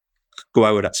 Go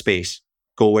out of that space.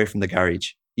 Go away from the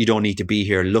garage. You don't need to be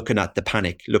here looking at the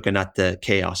panic, looking at the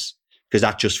chaos, because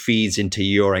that just feeds into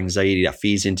your anxiety. That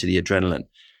feeds into the adrenaline.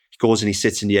 He goes and he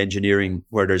sits in the engineering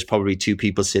where there's probably 2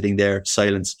 people sitting there,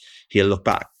 silence. He'll look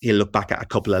back at a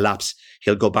couple of laps.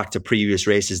 He'll go back to previous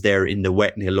races there in the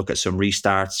wet, and he'll look at some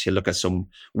restarts. He'll look at some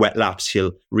wet laps.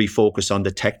 He'll refocus on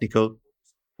the technical.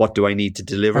 What do I need to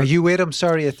deliver? Are you with him?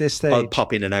 Sorry, at this stage. I'll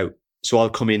pop in and out. So I'll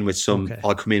come in with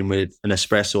I'll come in with an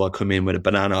espresso. I'll come in with a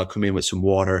banana. I'll come in with some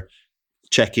water.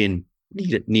 Check in.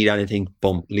 Need anything?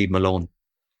 Boom. Leave him alone.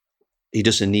 He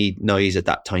doesn't need noise at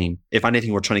that time. If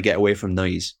anything, we're trying to get away from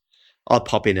noise. I'll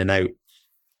pop in and out.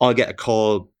 I'll get a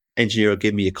call. Engineer will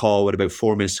give me a call with about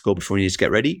 4 minutes to go before we need to get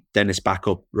ready. Then it's back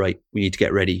up. Right. We need to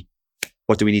get ready.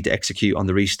 What do we need to execute on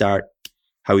the restart?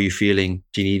 How are you feeling?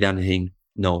 Do you need anything?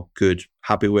 No. Good.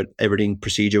 Happy with everything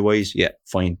procedure wise? Yeah.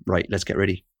 Fine. Right. Let's get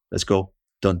ready. Let's go.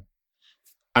 Done.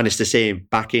 And it's the same.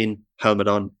 Back in, helmet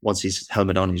on. Once he's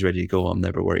helmet on, he's ready to go. I'm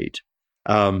never worried.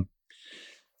 And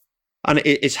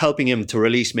it's helping him to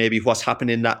release maybe what's happened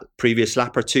in that previous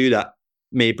lap or 2 that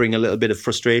may bring a little bit of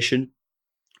frustration.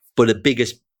 But the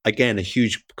biggest, again, a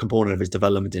huge component of his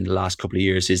development in the last couple of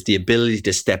years is the ability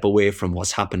to step away from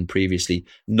what's happened previously,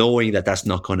 knowing that that's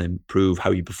not going to improve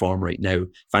how you perform right now.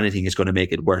 If anything, it's going to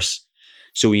make it worse.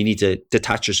 So you need to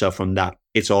detach yourself from that.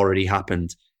 It's already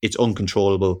happened. It's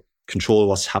uncontrollable. Control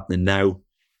what's happening now.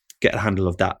 Get a handle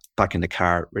of that. Back in the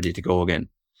car, ready to go again.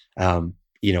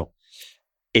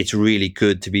 It's really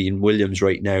good to be in Williams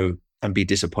right now and be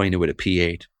disappointed with a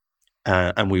P8.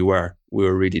 And we were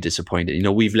really disappointed.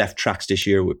 We've left tracks this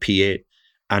year with P8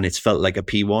 and it's felt like a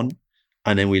P1.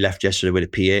 And then we left yesterday with a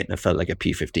P8 and it felt like a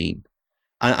P15.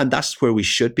 And that's where we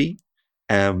should be.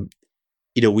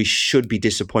 We should be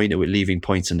disappointed with leaving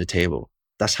points on the table.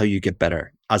 That's how you get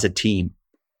better as a team.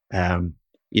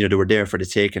 They were there for the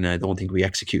taking, and I don't think we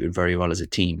executed very well as a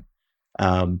team.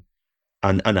 And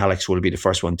Alex will be the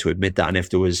first one to admit that. And if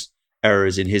there was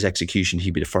errors in his execution,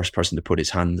 he'd be the first person to put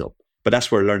his hand up. But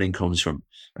that's where learning comes from.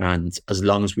 And as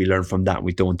long as we learn from that,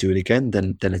 we don't do it again,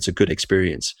 then it's a good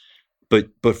experience. But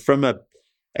from a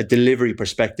delivery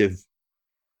perspective,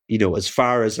 as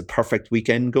far as a perfect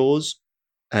weekend goes,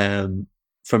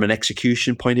 from an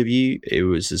execution point of view, it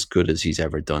was as good as he's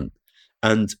ever done.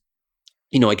 And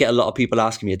I get a lot of people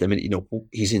asking me at the minute,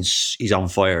 he's on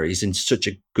fire. He's in such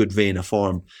a good vein of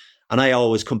form. And I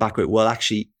always come back with, well,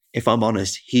 actually, if I'm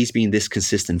honest, he's been this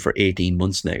consistent for 18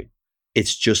 months now.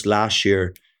 It's just last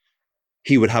year,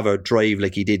 he would have a drive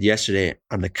like he did yesterday,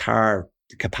 and the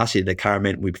capacity of the car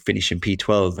meant we'd finish in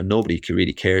P12, and nobody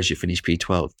really cares you finish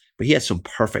P12. But he had some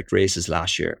perfect races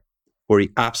last year where he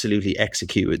absolutely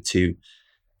executed to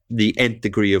the nth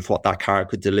degree of what that car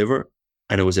could deliver.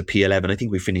 And it was a P11. I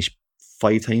think we finished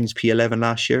 5 times P11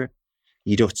 last year.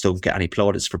 You just don't get any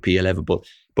plaudits for P11,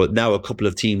 but now a couple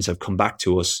of teams have come back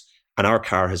to us and our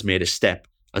car has made a step,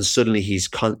 and suddenly he's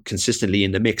consistently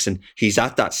in the mix, and he's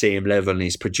at that same level and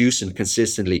he's producing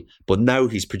consistently, but now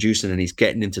he's producing and he's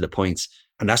getting into the points,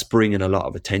 and that's bringing a lot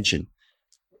of attention.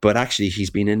 But actually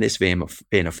he's been in this vein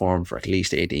of form for at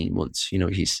least 18 months.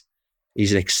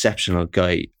 He's an exceptional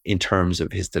guy in terms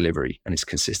of his delivery and his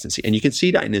consistency. And you can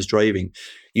see that in his driving.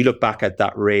 You look back at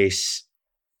that race,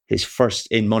 his first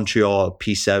in Montreal,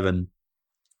 P7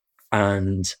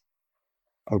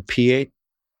 or P8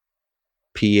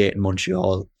 in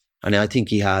Montreal. And I think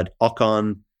he had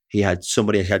Ocon, he had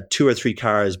 2 or 3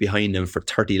 cars behind him for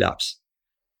 30 laps.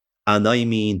 And I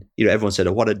mean, everyone said,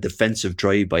 oh, what a defensive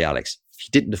drive by Alex. He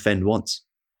didn't defend once.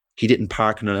 He didn't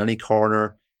park in any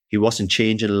corner. He wasn't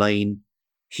changing line.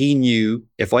 He knew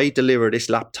if I deliver this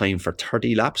lap time for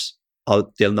 30 laps,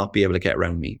 they'll not be able to get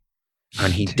around me.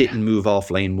 And he didn't move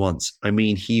off lane once. I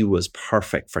mean, he was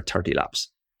perfect for 30 laps.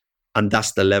 And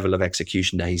that's the level of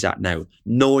execution that he's at now.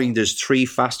 Knowing there's 3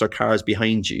 faster cars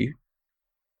behind you,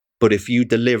 but if you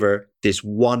deliver this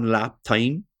 1 lap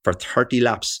time for 30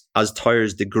 laps as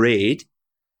tires degrade,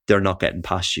 they're not getting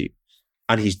past you.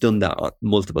 And he's done that on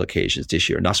multiple occasions this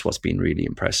year. And that's what's been really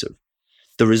impressive.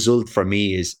 The result for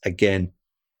me is, again,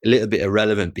 a little bit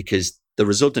irrelevant because the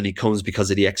result only comes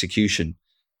because of the execution.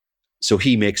 So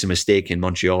he makes a mistake in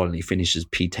Montreal and he finishes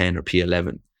P10 or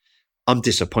P11. I'm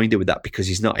disappointed with that because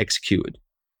he's not executed.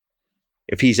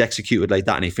 If he's executed like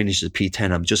that and he finishes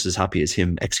P10, I'm just as happy as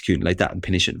him executing like that and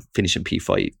finishing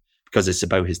P5 because it's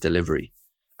about his delivery.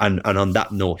 And on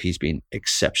that note, he's been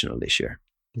exceptional this year.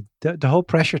 The whole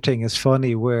pressure thing is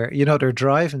funny where, they're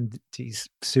driving these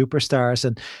superstars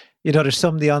and, there's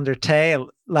somebody on their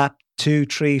tail lap 2,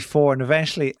 3, 4, and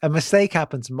eventually a mistake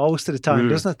happens most of the time,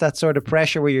 doesn't it? That sort of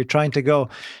pressure where you're trying to go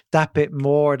that bit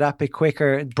more, that bit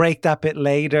quicker, break that bit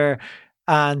later,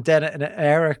 and then an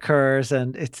error occurs,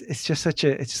 and it's just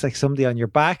like somebody on your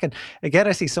back. And again,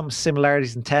 I see some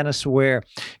similarities in tennis where,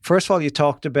 first of all, you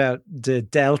talked about the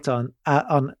delta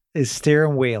on his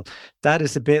steering wheel. That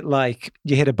is a bit like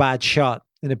you hit a bad shot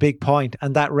in a big point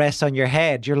and that rests on your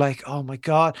head. You're like, oh my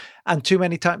God. And too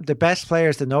many times, the best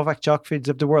players, the Novak Djokovic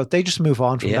of the world, they just move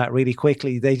on from that really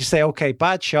quickly. They just say, okay,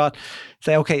 bad shot.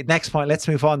 Say, okay, next point, let's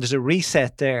move on. There's a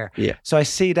reset there. Yeah. So I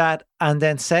see that. And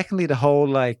then secondly, the whole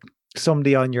like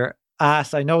somebody on your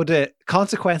ass. I know the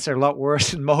consequences are a lot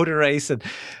worse in motor racing,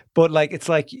 but like, it's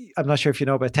like, I'm not sure if you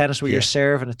know about tennis where you're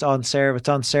serving, it's on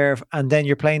serve. And then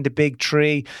you're playing the big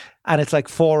 3 and it's like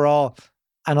 4-all.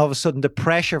 And all of a sudden, the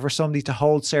pressure for somebody to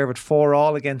hold serve at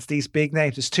 4-all against these big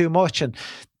names is too much, and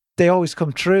they always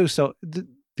come through. So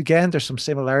again, there's some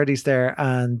similarities there,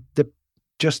 and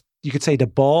you could say the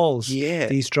balls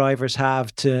these drivers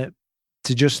have to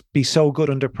just be so good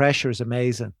under pressure is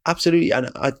amazing. Absolutely, and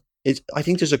I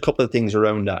think there's a couple of things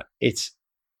around that. It's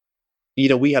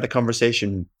we had a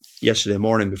conversation yesterday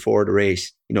morning before the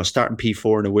race. Starting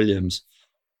P4 in a Williams,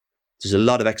 there's a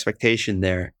lot of expectation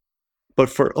there. But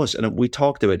for us, and we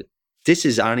talked about it, this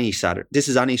is any Saturday, this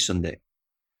is any Sunday.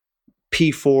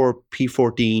 P4,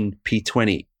 P14,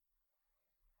 P20.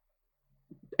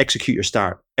 Execute your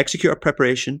start. Execute your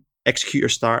preparation. Execute your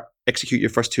start. Execute your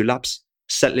first 2 laps.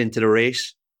 Settle into the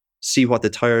race. See what the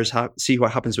tires have. See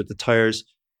what happens with the tires.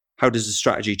 How does the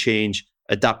strategy change?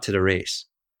 Adapt to the race.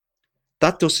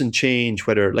 That doesn't change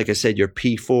whether, like I said, you're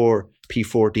P4,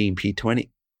 P14, P20.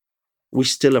 We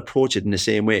still approach it in the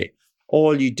same way.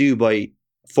 All you do by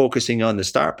focusing on the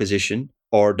start position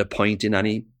or the point in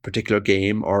any particular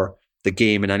game or the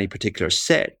game in any particular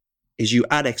set is you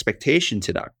add expectation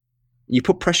to that. You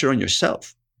put pressure on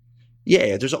yourself.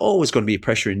 Yeah, there's always going to be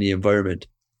pressure in the environment,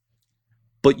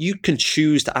 but you can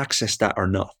choose to access that or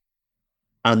not.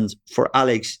 And for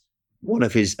Alex, one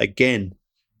of his, again,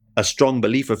 a strong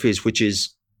belief of his, which is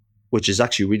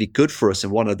actually really good for us,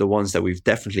 and one of the ones that we've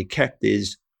definitely kept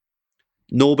is,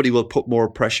 nobody will put more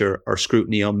pressure or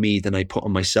scrutiny on me than I put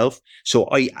on myself. So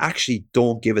I actually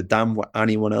don't give a damn what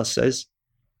anyone else says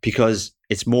because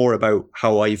it's more about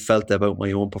how I felt about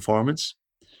my own performance.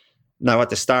 Now, at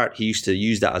the start, he used to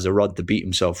use that as a rod to beat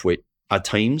himself with at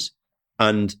times.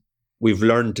 And we've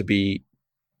learned to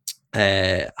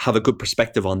have a good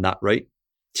perspective on that, right?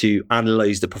 To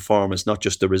analyze the performance, not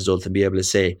just the result, and be able to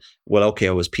say, well, okay,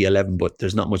 I was P11, but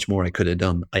there's not much more I could have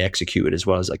done. I executed as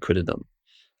well as I could have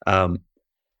done.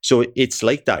 So it's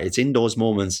like that. It's in those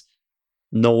moments,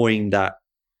 knowing that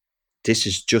this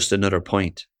is just another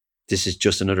point. This is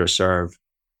just another serve.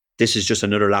 This is just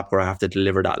another lap where I have to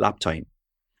deliver that lap time.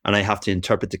 And I have to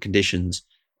interpret the conditions.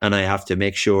 And I have to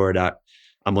make sure that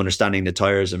I'm understanding the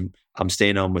tires and I'm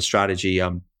staying on with strategy.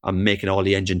 I'm making all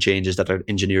the engine changes that our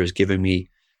engineer is giving me.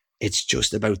 It's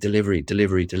just about delivery.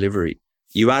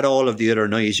 You add all of the other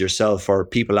noise yourself, or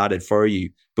people add it for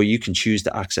you, but you can choose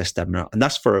to access them now. And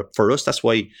that's for us. That's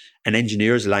why an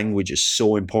engineer's language is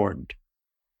so important.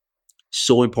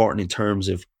 So important in terms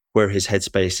of where his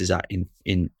headspace is at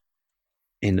in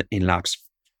laps.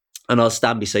 And I'll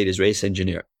stand beside his race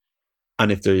engineer.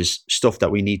 And if there's stuff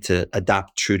that we need to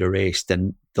adapt through the race,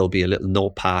 then there'll be a little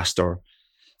note passed, or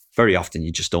very often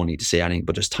you just don't need to say anything.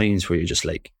 But there's times where you're just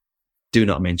like, do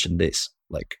not mention this.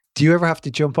 Like, do you ever have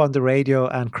to jump on the radio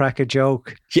and crack a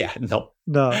joke? Yeah, no.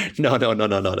 No.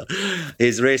 No.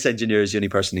 His race engineer is the only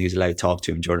person who's allowed to talk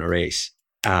to him during a race.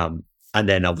 And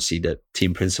then obviously the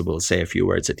team principal will say a few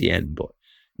words at the end, but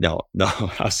no,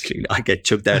 absolutely. I get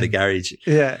chucked out of the garage.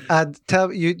 Yeah. And tell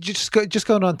me, you just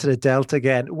going on to the Delta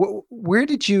again. Where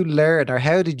did you learn, or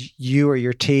how did you or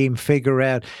your team figure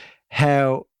out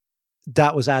how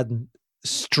that was adding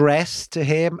stress to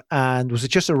him? And was it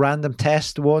just a random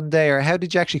test one day, or how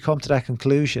did you actually come to that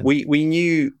conclusion? We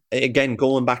knew, again,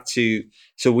 going back to,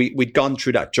 so we'd gone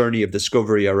through that journey of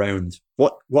discovery around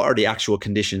what are the actual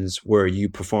conditions where you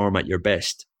perform at your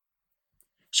best.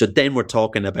 So then we're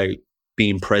talking about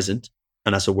being present,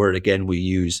 and that's a word again we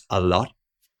use a lot.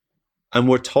 And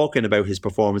we're talking about his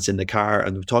performance in the car,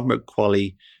 and we're talking about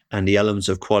quality and the elements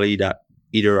of quality that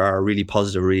either are really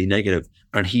positive or really negative.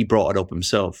 And he brought it up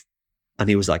himself. And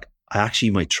he was like, I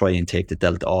actually might try and take the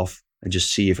Delta off and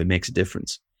just see if it makes a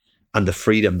difference. And the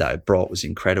freedom that it brought was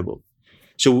incredible.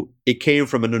 So it came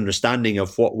from an understanding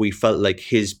of what we felt like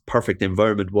his perfect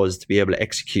environment was to be able to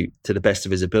execute to the best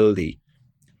of his ability.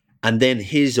 And then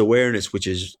his awareness, which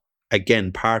is,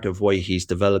 again, part of why he's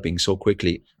developing so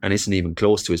quickly and isn't even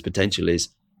close to his potential, is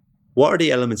what are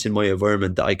the elements in my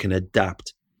environment that I can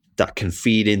adapt that can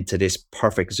feed into this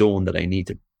perfect zone that I need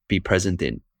to be present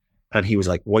in? And he was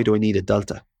like, why do I need a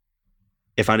Delta?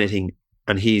 If anything,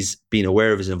 and he's being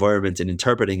aware of his environment and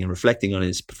interpreting and reflecting on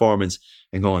his performance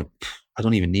and going, I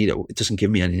don't even need it. It doesn't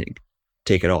give me anything.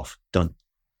 Take it off. Done.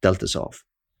 Delta's off.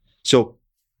 So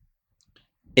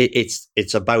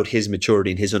it's about his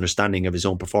maturity and his understanding of his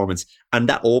own performance, and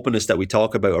that openness that we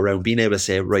talk about around being able to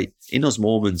say, right, in those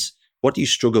moments, what do you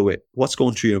struggle with? What's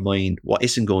going through your mind? What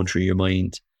isn't going through your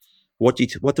mind? What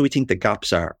do we think the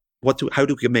gaps are? How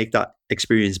do we make that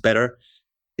experience better?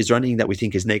 Is there anything that we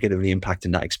think is negatively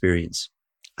impacting that experience?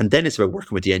 And then it's about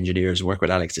working with the engineers and work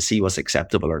with Alex to see what's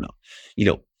acceptable or not. You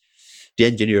know, the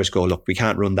engineers go, look, we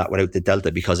can't run that without the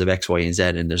Delta because of X, Y, and Z,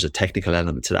 and there's a technical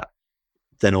element to that.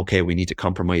 Then okay, we need to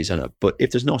compromise on it. But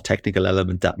if there's no technical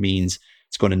element that means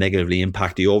it's going to negatively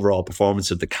impact the overall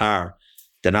performance of the car,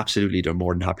 then absolutely they're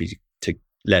more than happy to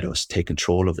let us take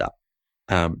control of that.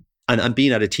 And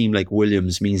being at a team like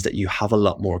Williams means that you have a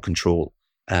lot more control.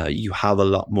 You have a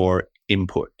lot more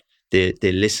input. They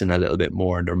listen a little bit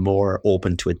more, and they're more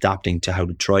open to adapting to how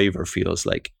the driver feels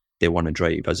like they want to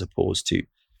drive, as opposed to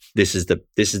this is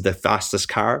the fastest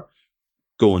car,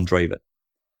 go and drive it.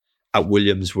 At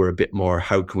Williams, we're a bit more,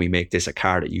 how can we make this a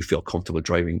car that you feel comfortable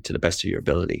driving to the best of your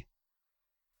ability?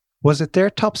 Was it their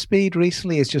top speed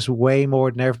recently? It's just way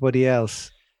more than everybody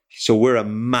else. So we're a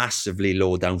massively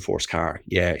low downforce car.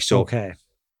 Yeah. So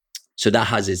that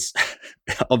has its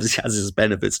obviously has its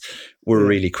benefits. We're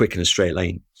really quick in a straight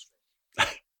line.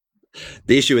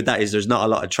 The issue with that is there's not a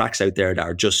lot of tracks out there that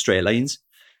are just straight lines.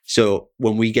 So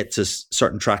when we get to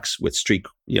certain tracks with street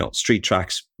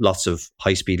tracks, lots of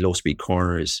high speed, low speed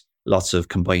corners, lots of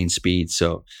combined speed.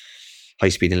 So high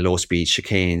speed and low speed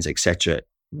chicanes, etc.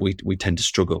 We tend to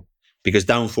struggle because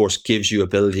downforce gives you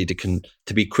ability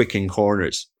to be quick in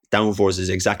corners. Downforce is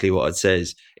exactly what it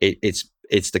says.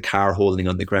 It's the car holding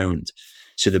on the ground.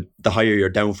 So the higher your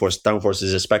downforce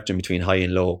is a spectrum between high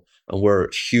and low, and we're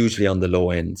hugely on the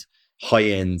low end. High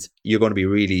end, you're going to be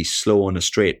really slow on a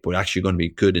straight, but actually going to be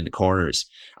good in the corners.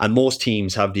 And most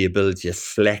teams have the ability to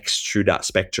flex through that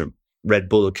spectrum. Red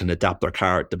Bull can adapt their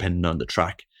car depending on the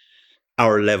track.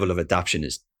 Our level of adaptation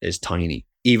is tiny.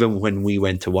 Even when we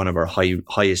went to one of our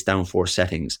highest downforce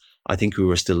settings, I think we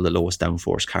were still the lowest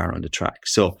downforce car on the track.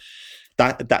 So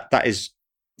that is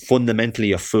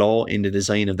fundamentally a flaw in the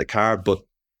design of the car, but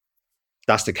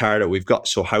that's the car that we've got.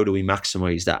 So how do we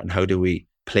maximize that, and how do we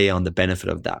play on the benefit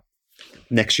of that?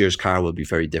 Next year's car will be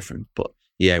very different, but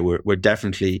yeah, we're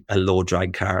definitely a low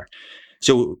drag car.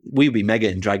 So we'd be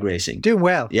mega in drag racing. Doing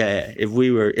well. Yeah,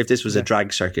 if this was a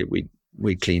drag circuit,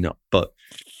 we'd clean up. But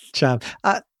champ.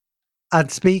 And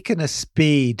speaking of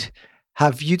speed,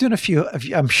 have you done a few?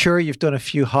 I'm sure you've done a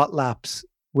few hot laps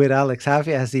with Alex, have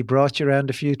you? Has he brought you around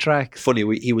a few tracks?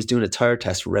 Funny, he was doing a tire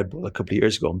test for Red Bull a couple of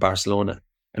years ago in Barcelona,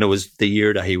 and it was the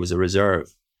year that he was a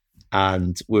reserve.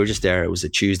 And we were just there. It was a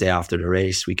Tuesday after the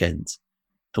race weekend,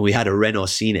 and we had a Renault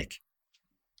Scenic,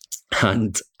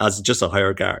 and as just a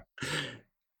hire car.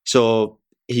 So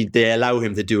they allow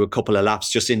him to do a couple of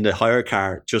laps just in the hire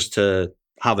car, just to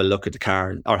have a look at the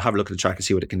car or have a look at the track and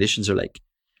see what the conditions are like.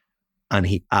 And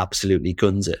he absolutely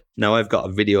guns it. Now I've got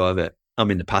a video of it. I'm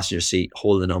in the passenger seat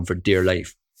holding on for dear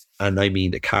life. And I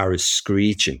mean, the car is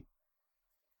screeching.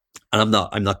 And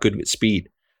I'm not good with speed.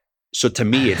 So to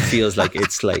me, it feels like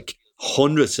it's like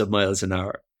hundreds of miles an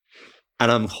hour.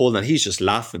 And I'm holding on. He's just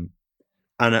laughing.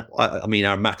 And I mean,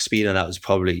 our max speed on that was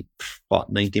probably,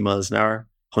 90 miles an hour,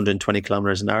 120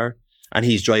 kilometers an hour. And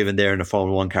he's driving there in a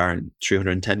Formula One car in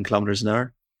 310 kilometers an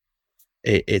hour.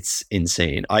 It's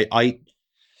insane. I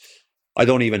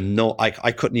don't even know.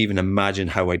 I couldn't even imagine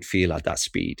how I'd feel at that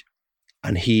speed.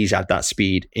 And he's at that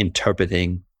speed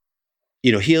interpreting.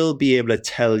 He'll be able to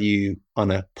tell you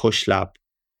on a push lap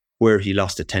where he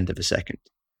lost a tenth of a second.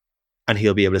 And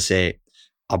he'll be able to say,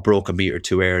 I broke a meter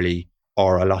too early,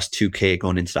 or I lost 2K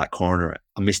going into that corner.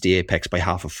 I missed the apex by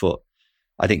half a foot.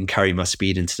 I didn't carry my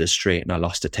speed into the straight and I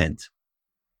lost a tenth.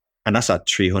 And that's at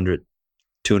 200,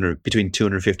 between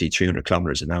 250, 300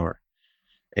 kilometers an hour.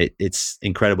 It's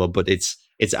incredible, but it's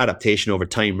adaptation over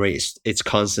time, right? It's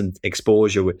constant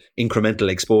exposure with incremental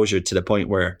exposure to the point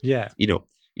where,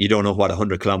 you don't know what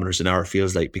 100 kilometers an hour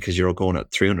feels like because you're going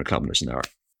at 300 kilometers an hour.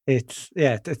 It's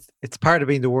part of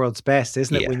being the world's best,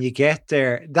 isn't it? Yeah. When you get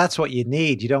there, that's what you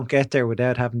need. You don't get there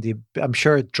without having I'm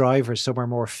sure drivers, some are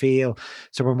more feel,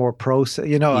 some are more process,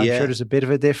 I'm sure there's a bit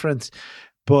of a difference,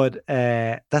 but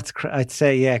I'd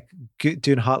say,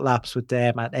 doing hot laps with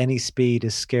them at any speed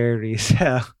is scary.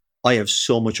 So I have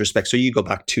so much respect. So you go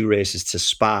back 2 races to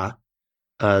Spa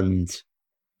and,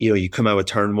 you come out of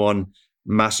turn 1,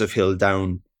 massive hill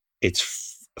down,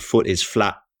 its foot is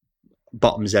flat,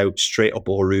 bottoms out straight up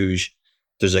Eau Rouge.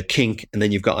 There's a kink, and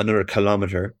then you've got another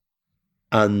kilometer,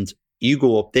 and they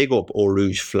go up Eau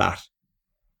Rouge flat,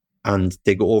 and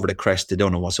they go over the crest. They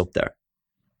don't know what's up there.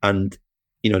 And,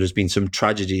 there's been some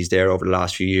tragedies there over the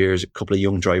last few years. A couple of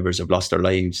young drivers have lost their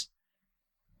lives,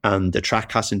 and the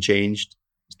track hasn't changed.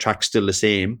 The track's still the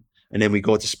same. And then we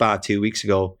go to Spa 2 weeks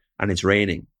ago, and it's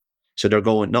raining. So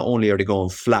not only are they going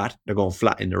flat, they're going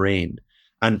flat in the rain.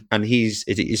 And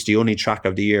it's the only track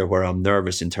of the year where I'm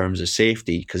nervous in terms of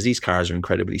safety, because these cars are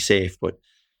incredibly safe, but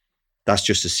that's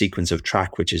just a sequence of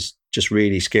track which is just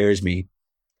really scares me.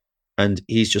 And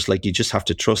he's just like, you just have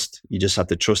to trust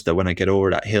that when I get over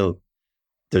that hill,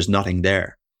 there's nothing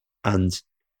there. And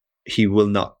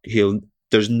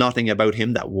there's nothing about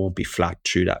him that won't be flat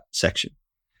through that section.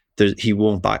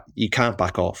 You can't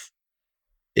back off.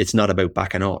 It's not about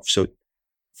backing off. So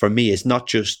for me, it's not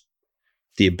just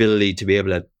the ability to be able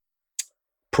to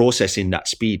process in that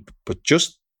speed, but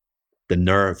just the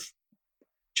nerve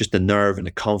and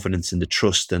the confidence and the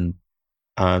trust and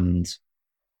that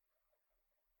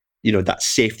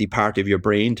safety part of your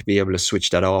brain to be able to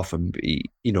switch that off and be,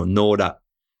 know that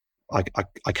I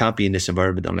can't be in this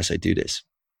environment unless I do this.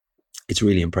 It's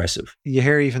really impressive. You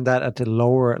hear even that at the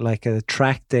lower, like a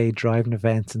track day driving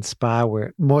events in Spa,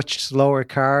 where much slower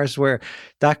cars, where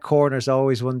that corner is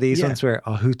always one of these ones where,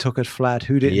 who took it flat,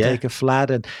 who didn't take it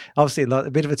flat. And obviously a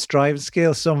bit of it's driving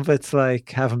skill. Some of it's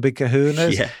like having big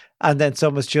kahunas. Yeah. And then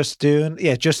someone's just doing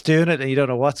it and you don't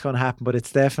know what's going to happen. But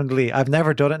it's definitely, I've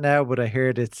never done it now, but I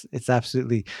heard it's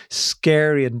absolutely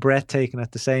scary and breathtaking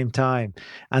at the same time.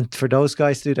 And for those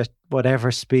guys to do that,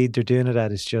 whatever speed they're doing it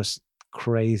at is just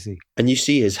crazy. And you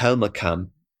see his helmet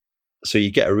cam, so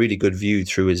you get a really good view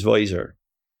through his visor.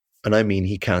 And I mean,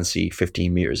 he can't see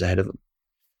 15 meters ahead of him.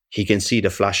 He can see the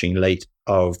flashing light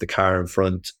of the car in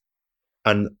front.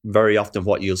 And very often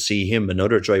what you'll see him and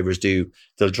other drivers do,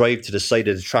 they'll drive to the side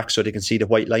of the track so they can see the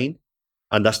white line.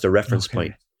 And that's the reference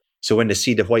point. So when they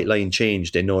see the white line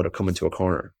change, they know they're coming to a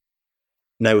corner.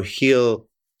 Now he'll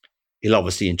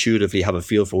obviously intuitively have a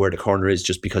feel for where the corner is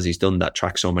just because he's done that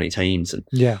track so many times.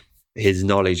 And his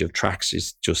knowledge of tracks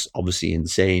is just obviously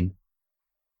insane.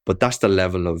 But that's the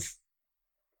level of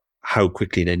how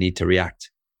quickly they need to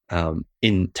react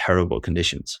in terrible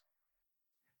conditions.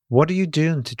 What are you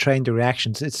doing to train the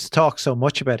reactions? It's talked so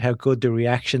much about how good the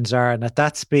reactions are, and at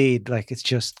that speed, like, it's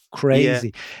just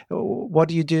crazy. Yeah. What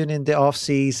are you doing in the off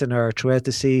season or throughout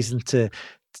the season to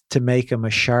make them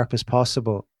as sharp as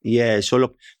possible? Yeah, so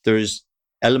look, there's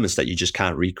elements that you just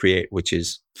can't recreate, which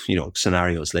is,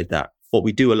 scenarios like that. What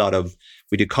we do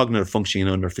we do cognitive functioning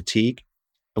under fatigue,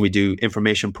 and we do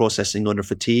information processing under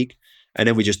fatigue, and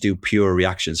then we just do pure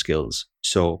reaction skills.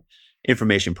 So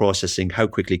information processing, how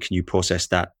quickly can you process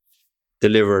that,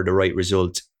 deliver the right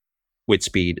result with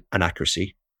speed and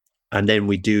accuracy. And then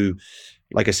we do,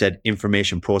 like I said,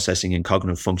 information processing and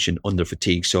cognitive function under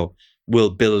fatigue. So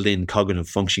we'll build in cognitive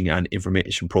functioning and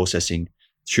information processing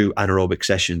through anaerobic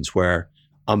sessions where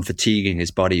I'm fatiguing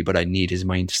his body, but I need his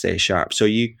mind to stay sharp. So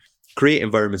you create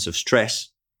environments of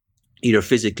stress, either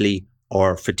physically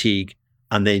or fatigue,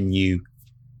 and then you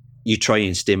try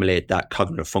and stimulate that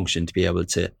cognitive function to be able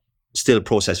to still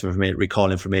process information,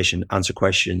 recall information, answer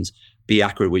questions, be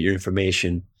accurate with your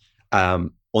information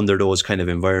under those kind of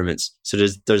environments. So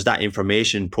there's that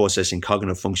information processing,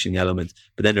 cognitive functioning element,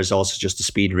 but then there's also just the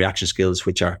speed and reaction skills,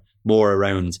 which are more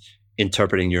around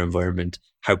interpreting your environment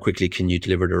how quickly can you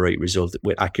deliver the right result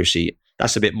with accuracy.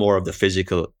 That's a bit more of the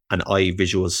physical and eye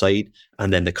visual side.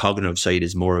 And then the cognitive side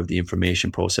is more of the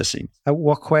information processing.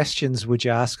 What questions would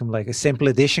you ask them? Like a simple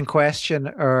addition question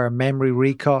or a memory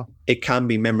recall? It can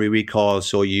be memory recall.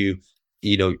 So you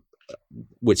know,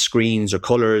 with screens or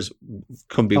colors,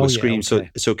 can be with screens.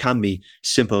 Okay. So it can be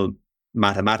simple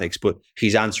mathematics, but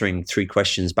he's answering 3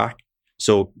 questions back.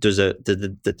 So there's a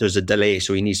delay.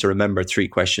 So he needs to remember 3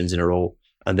 questions in a row,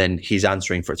 and then he's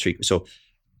answering for 3. So,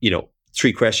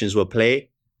 3 questions will play,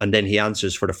 and then he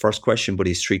answers for the first question, but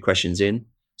he's 3 questions in.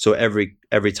 So every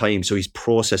time, so he's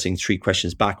processing 3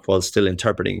 questions back while still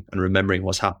interpreting and remembering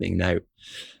what's happening now.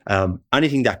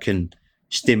 Anything that can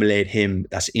stimulate him,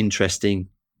 that's interesting.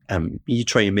 You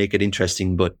try and make it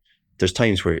interesting, but there's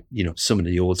times where, some of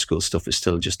the old school stuff is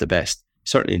still just the best,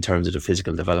 certainly in terms of the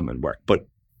physical development work. But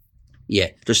yeah,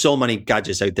 there's so many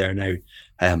gadgets out there now.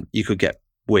 You could get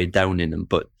weighed down in them,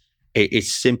 but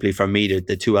it's simply, for me,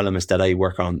 the 2 elements that I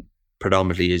work on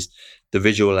predominantly is the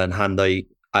visual and hand-eye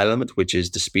element, which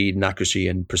is the speed and accuracy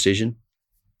and precision.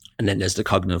 And then there's the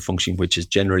cognitive function, which is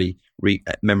generally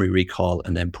memory recall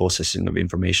and then processing of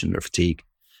information or fatigue.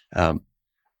 And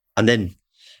then,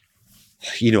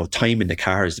 time in the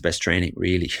car is the best training,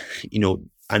 really.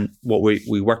 And what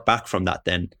we work back from that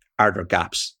then are there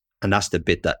gaps. And that's the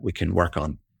bit that we can work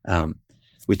on.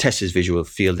 We test his visual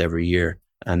field every year,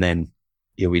 and then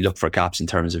we look for gaps in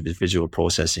terms of his visual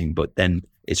processing, but then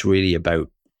it's really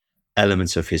about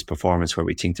elements of his performance where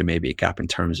we think there may be a gap in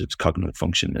terms of his cognitive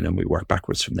function, and then we work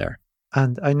backwards from there.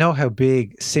 And I know how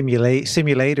big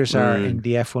simulators are in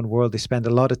the F1 world. They spend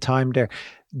a lot of time there.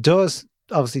 Does,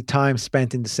 obviously, time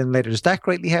spent in the simulator, does that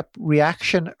greatly help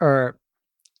reaction, or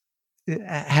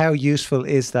how useful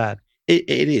is that? It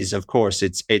is, of course.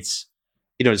 It's the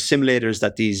simulators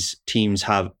that these teams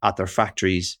have at their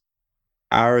factories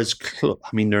are as close. I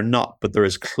mean, they're not, but they're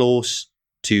as close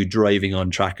to driving on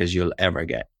track as you'll ever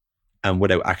get, and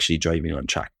without actually driving on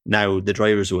track. Now, the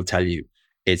drivers will tell you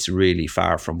it's really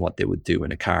far from what they would do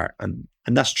in a car, and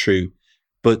that's true,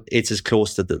 but it's as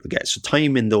close that they'll get. So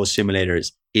time in those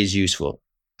simulators is useful,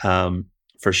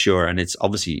 for sure, and it's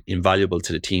obviously invaluable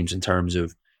to the teams in terms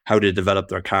of how they develop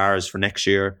their cars for next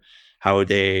year, how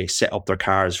they set up their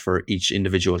cars for each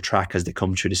individual track as they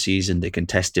come through the season. They can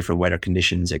test different weather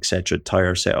conditions, etc.,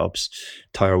 tire setups,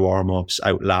 tire warm-ups,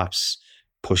 out laps,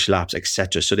 push laps,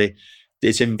 etc. So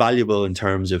it's invaluable in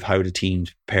terms of how the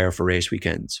teams prepare for race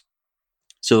weekends.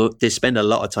 So they spend a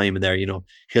lot of time in there.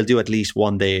 He'll do at least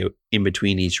 1 day in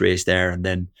between each race there, and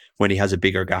then when he has a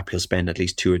bigger gap, he'll spend at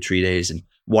least 2 or 3 days, and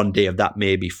 1 day of that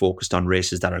may be focused on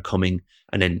races that are coming,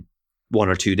 and then 1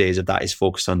 or 2 days of that is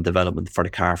focused on development for the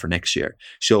car for next year.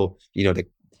 So,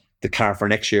 the car for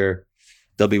next year,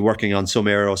 they'll be working on some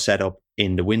aero setup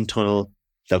in the wind tunnel.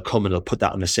 They'll come and they'll put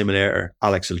that on the simulator.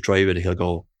 Alex will drive it. He'll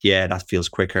go, yeah, that feels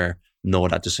quicker. No,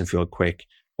 that doesn't feel quick.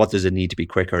 What does it need to be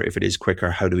quicker? If it is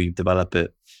quicker, how do we develop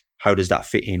it? How does that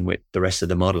fit in with the rest of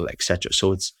the model, etc.?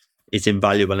 So it's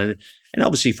invaluable. And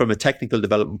obviously from a technical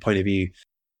development point of view,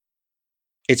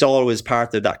 it's always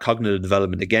part of that cognitive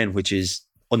development again, which is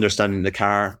understanding the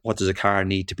car. What does a car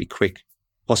need to be quick?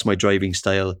 What's my driving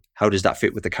style? How does that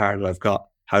fit with the car that I've got?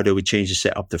 How do we change the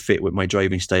setup to fit with my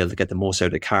driving style to get the most out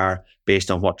of the car based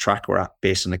on what track we're at,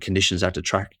 based on the conditions at the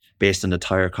track, based on the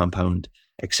tire compound,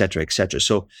 etc., etc.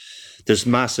 So there's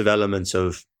massive elements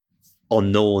of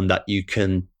unknown that you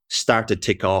can start to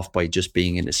tick off by just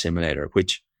being in a simulator,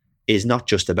 which is not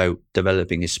just about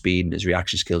developing his speed and his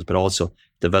reaction skills, but also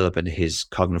developing his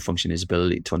cognitive function, his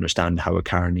ability to understand how a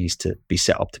car needs to be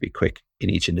set up to be quick in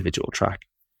each individual track.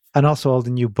 And also all the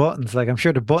new buttons. Like, I'm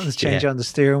sure the buttons change on the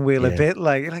steering wheel a bit.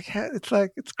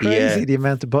 It's crazy the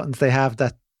amount of buttons they have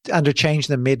that, and they're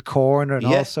changing them mid-corner and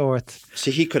all sorts.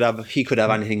 So he could have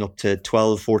anything up to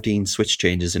 12, 14 switch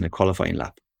changes in a qualifying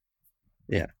lap.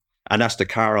 Yeah. And that's the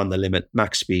car on the limit,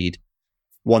 max speed,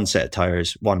 1 set of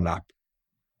tires, 1 lap.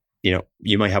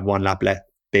 You might have 1 lap left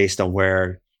based on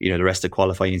where, the rest of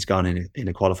qualifying's gone in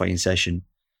a qualifying session,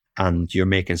 and you're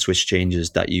making switch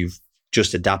changes that you've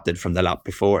just adapted from the lap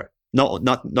before. Not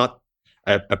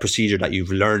a procedure that you've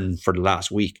learned for the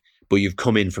last week, but you've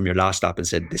come in from your last lap and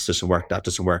said, this doesn't work, that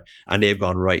doesn't work. And they've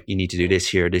gone, right, you need to do this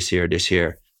here, this here, this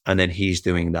here. And then he's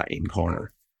doing that in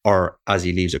corner, or as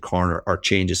he leaves a corner, or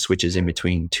changes switches in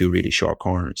between 2 really short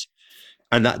corners.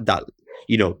 And that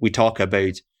we talk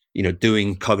about,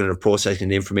 doing cognitive processing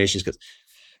and information, because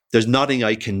there's nothing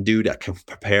I can do that can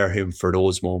prepare him for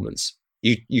those moments.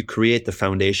 You create the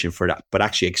foundation for that, but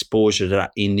actually exposure to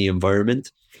that in the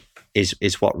environment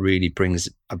is what really brings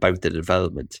about the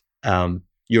development.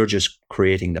 You're just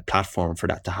creating the platform for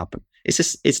that to happen.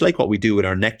 It's like what we do with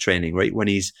our neck training, right? When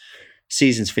he's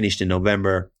Season's finished in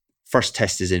November. First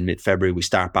test is in mid-February. We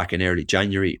start back in early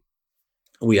January.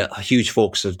 A huge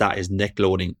focus of that is neck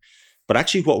loading. But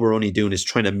actually what we're only doing is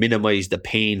trying to minimize the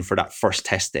pain for that first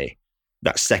test day,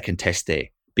 that second test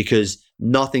day, because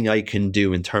nothing I can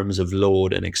do in terms of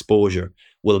load and exposure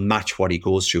will match what he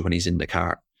goes through when he's in the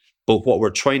car. But what we're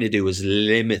trying to do is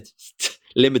limit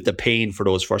the pain for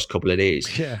those first couple of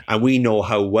days. Yeah. And we know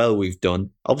how well we've done,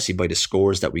 obviously by the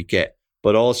scores that we get,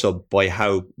 but also by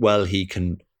how well he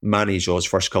can manage those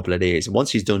first couple of days. And once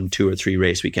he's done 2 or 3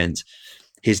 race weekends,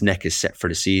 his neck is set for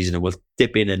the season, and we'll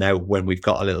dip in and out when we've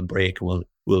got a little break and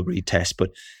we'll retest.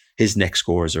 But his neck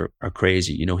scores are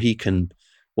crazy. You know, he can,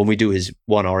 when we do his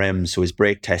 1RM, so his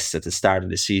brake tests at the start of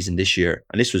the season this year,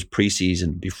 and this was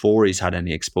pre-season before he's had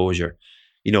any exposure,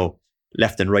 you know,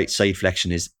 left and right side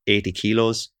flexion is 80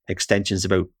 kilos, extension's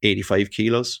about 85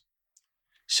 kilos.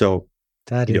 So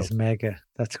that is mega.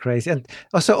 That's crazy. And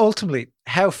also ultimately,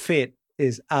 how fit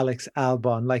is Alex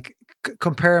Albon? Like,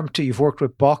 compare him to, you've worked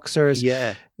with boxers.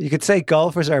 Yeah. You could say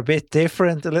golfers are a bit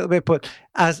different a little bit, but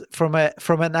as from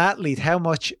an athlete, how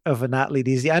much of an athlete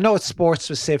is he? I know it's sports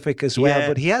specific as well,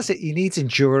 but he needs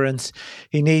endurance.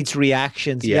 He needs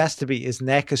reactions. He has to be, his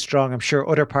neck is strong. I'm sure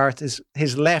other parts,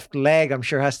 his left leg, I'm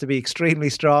sure has to be extremely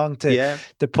strong to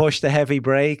push the heavy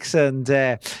brakes. And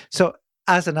so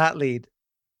as an athlete,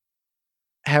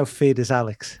 how fit is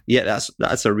Alex? Yeah,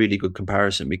 that's a really good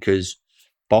comparison, because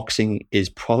boxing is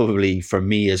probably, for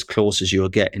me, as close as you'll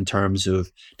get in terms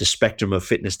of the spectrum of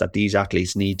fitness that these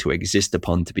athletes need to exist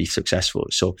upon to be successful.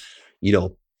 So, you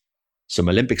know, some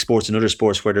Olympic sports and other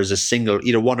sports where there's a single,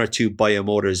 either 1 or 2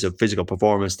 biomotors of physical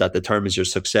performance that determines your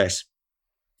success.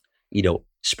 You know,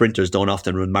 sprinters don't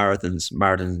often run marathons.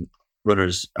 Marathon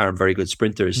runners aren't very good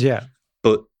sprinters. Yeah.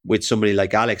 But with somebody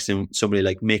like Alex and somebody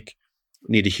like Mick,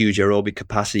 need a huge aerobic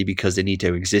capacity because they need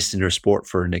to exist in their sport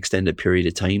for an extended period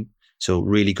of time. So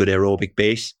really good aerobic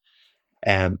base.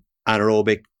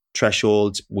 Anaerobic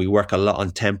thresholds, we work a lot on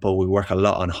tempo, we work a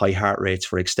lot on high heart rates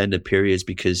for extended periods,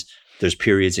 because there's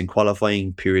periods in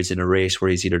qualifying, periods in a race where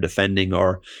he's either defending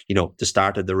or, you know, the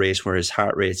start of the race where his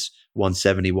heart rate's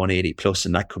 170, 180 plus,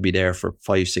 and that could be there for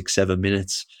 5, 6, 7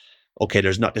 minutes. Okay,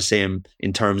 there's not the same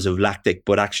in terms of lactic,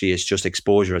 but actually it's just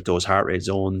exposure at those heart rate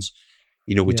zones.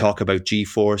 You know, we talk about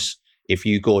G-force. If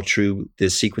you go through the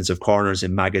sequence of corners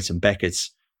in Maggots and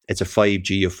Beckett's, it's a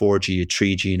 5G, a 4G, a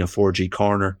 3G, and a 4G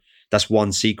corner. That's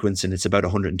one sequence, and it's about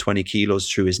 120 kilos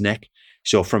through his neck.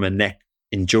 So from a neck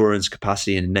endurance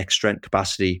capacity and neck strength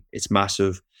capacity, it's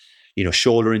massive. You know,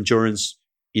 shoulder endurance,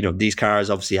 you know, these cars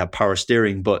obviously have power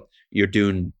steering, but you're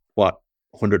doing,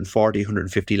 140,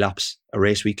 150 laps a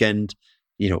race weekend.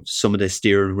 You know, some of the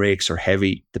steering rakes are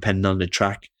heavy depending on the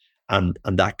track. And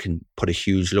that can put a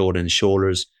huge load on the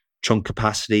shoulders. Trunk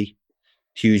capacity,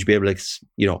 huge, be able to,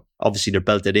 you know, obviously they're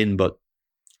belted in, but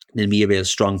then be able to have a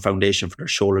strong foundation for their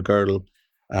shoulder girdle.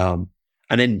 And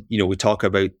then, you know, we talk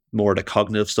about more of the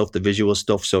cognitive stuff, the visual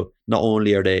stuff. So not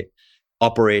only are they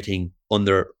operating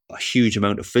under a huge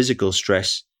amount of physical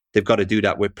stress, they've got to do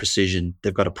that with precision.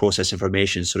 They've got to process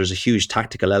information. So there's a huge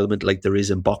tactical element like there is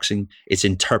in boxing. It's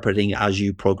interpreting as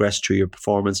you progress through your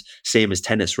performance. Same as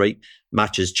tennis, right?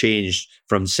 Matches change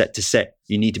from set to set.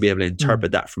 You need to be able to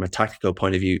interpret that from a tactical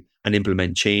point of view and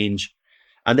implement change.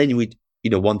 And then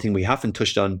one thing we haven't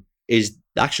touched on is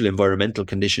the actual environmental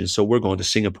conditions. So we're going to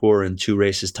Singapore in 2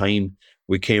 races' time.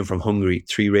 We came from Hungary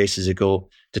 3 races ago.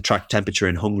 The track temperature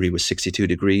in Hungary was 62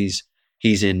 degrees.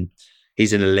 He's in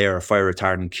a layer of fire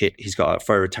retardant kit. He's got a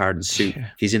fire retardant suit.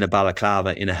 Yeah. He's in a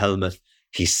balaclava, in a helmet.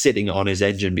 He's sitting on his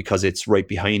engine because it's right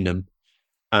behind him.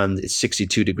 And it's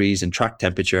 62 degrees in track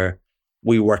temperature.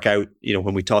 We work out, you know,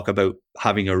 when we talk about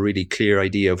having a really clear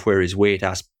idea of where his weight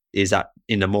is at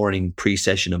in the morning,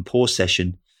 pre-session and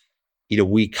post-session, you know,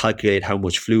 we calculate how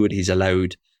much fluid he's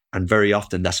allowed. And very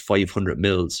often that's 500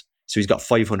 mils. So he's got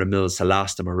 500 mils to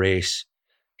last him a race.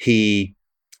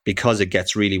 Because it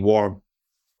gets really warm.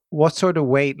 What sort of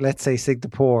weight, let's say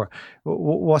Singapore,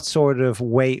 what sort of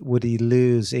weight would he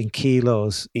lose in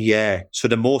kilos? Yeah, so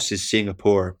the most is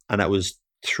Singapore, and that was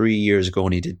 3 years ago,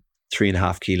 and he did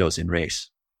 3.5 kilos in race.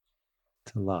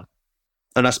 That's a lot.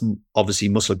 And that's obviously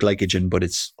muscle glycogen, but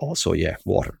it's also,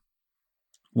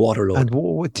 water load.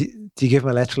 And do you give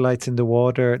him electrolytes in the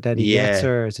water that he gets,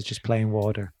 or is it just plain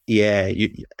water? Yeah,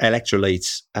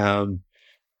 electrolytes.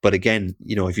 But again,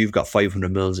 you know, if you've got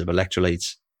 500 mils of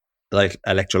electrolytes, like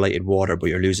electrolyted water, but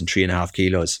you're losing 3.5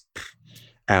 kilos,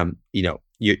 you know,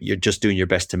 you're just doing your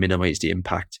best to minimize the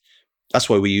impact. That's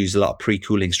why we use a lot of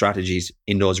pre-cooling strategies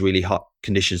in those really hot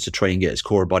conditions to try and get his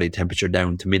core body temperature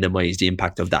down to minimize the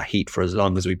impact of that heat for as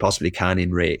long as we possibly can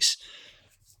in race.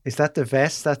 Is that the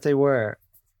vest that they wear?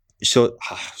 So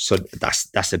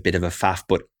that's a bit of a faff,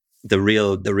 but the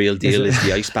real deal is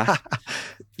the ice bath.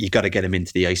 You got to get him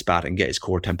into the ice bath and get his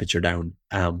core temperature down.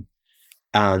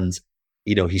 And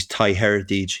he's Thai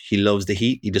heritage. He loves the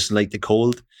heat. He doesn't like the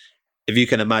cold. If you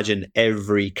can imagine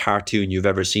every cartoon you've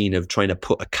ever seen of trying to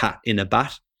put a cat in a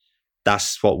bath,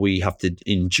 that's what we have to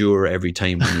endure every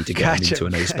time we need to get him into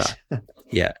an ice bath.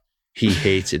 Yeah, he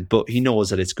hates it, but he knows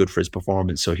that it's good for his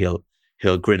performance, so he'll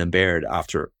grin and bear it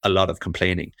after a lot of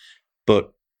complaining.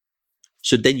 But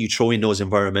so then you throw in those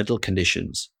environmental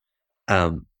conditions.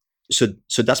 So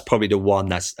that's probably the one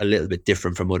that's a little bit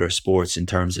different from other sports in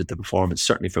terms of the performance,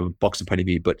 certainly from a boxing point of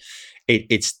view. But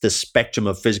it's the spectrum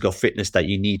of physical fitness that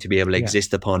you need to be able to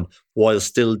exist upon while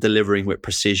still delivering with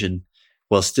precision,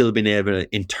 while still being able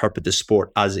to interpret the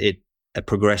sport as it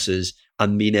progresses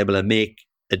and being able to make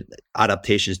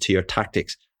adaptations to your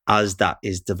tactics as that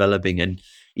is developing. And,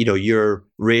 you're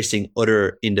racing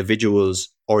other individuals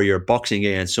or you're boxing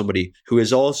against somebody who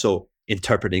is also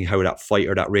interpreting how that fight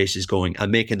or that race is going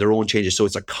and making their own changes. So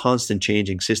it's a constant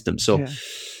changing system. So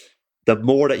the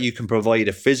more that you can provide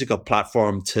a physical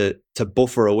platform to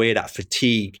buffer away that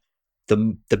fatigue,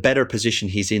 the better position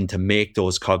he's in to make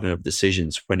those cognitive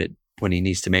decisions when he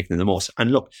needs to make them the most.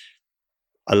 And look,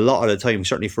 a lot of the time,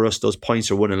 certainly for us, those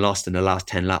points are won and lost in the last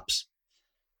 10 laps.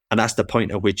 And that's the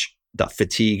point at which that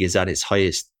fatigue is at its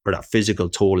highest, or that physical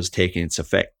toll is taking its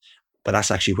effect. But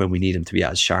that's actually when we need them to be at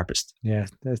his sharpest. Yeah,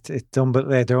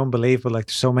 they're unbelievable. Like,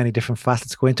 there's so many different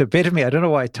facets go into it. A bit of me, I don't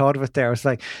know why I thought of it there. It's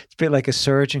like, it's a bit like a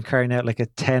surgeon carrying out like a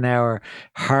 10-hour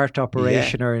heart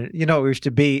operation, or, we used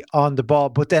to be on the ball.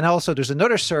 But then also there's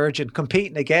another surgeon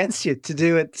competing against you to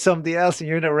do it, somebody else, and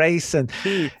you're in a race, and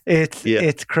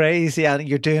it's crazy, and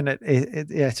you're doing it.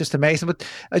 It's just amazing. But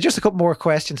just a couple more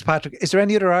questions, Patrick. Is there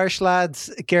any other Irish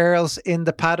lads, girls in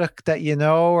the paddock that you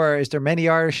know, or is there many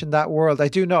Irish in that world? I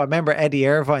do know, I remember Eddie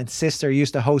Irvine's sister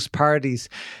used to host parties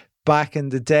back in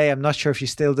the day. I'm not sure if she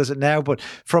still does it now, but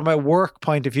from a work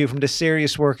point of view, from the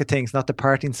serious work of things, not the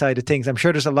partying side of things, I'm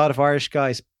sure there's a lot of Irish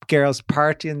guys, girls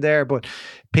partying there, but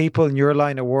people in your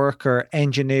line of work or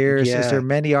engineers, is there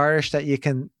many Irish that you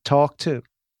can talk to?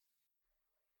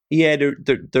 Yeah,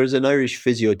 there's an Irish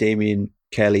physio, Damien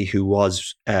Kelly, who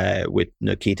was with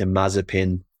Nikita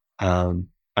Mazepin, and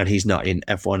he's not in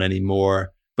F1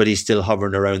 anymore, but he's still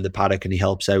hovering around the paddock and he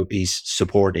helps out. He's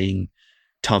supporting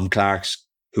Tom Clark's,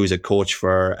 who's a coach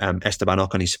for Esteban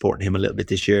Ocon. He's supporting him a little bit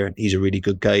this year. He's a really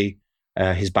good guy.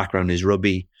 His background is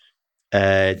rugby.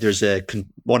 There's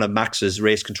one of Max's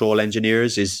race control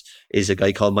engineers is a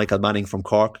guy called Michael Manning from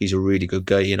Cork. He's a really good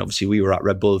guy. And obviously we were at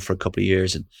Red Bull for a couple of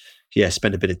years and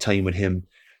spent a bit of time with him.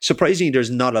 Surprisingly,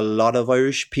 there's not a lot of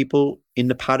Irish people in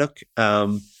the paddock.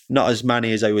 Not as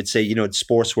many as I would say,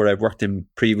 sports where I've worked in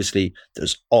previously,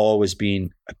 there's always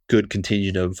been a good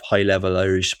contingent of high-level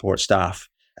Irish support staff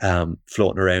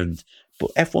floating around.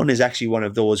 But F1 is actually one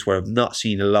of those where I've not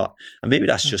seen a lot. And maybe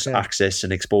that's just access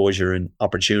and exposure and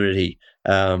opportunity.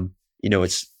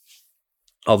 It's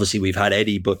obviously we've had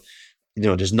Eddie, but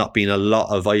there's not been a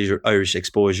lot of Irish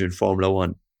exposure in Formula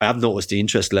One. I have noticed the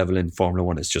interest level in Formula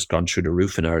One has just gone through the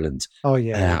roof in Ireland. Oh,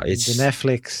 yeah. It's the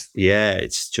Netflix. Yeah,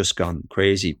 it's just gone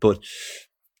crazy. But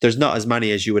there's not as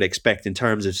many as you would expect in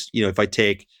terms of, if I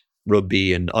take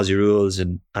rugby and Aussie rules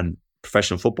and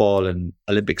professional football and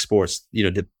Olympic sports,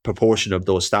 the proportion of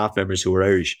those staff members who are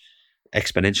Irish,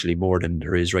 exponentially more than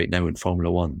there is right now in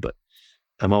Formula One. But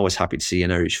I'm always happy to see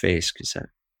an Irish face because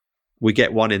we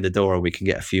get one in the door, we can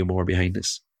get a few more behind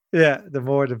us. Yeah, the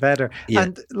more the better. Yeah.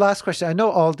 And last question, I know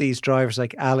all these drivers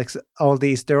like Alex,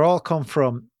 they all come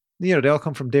from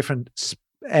different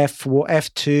F2,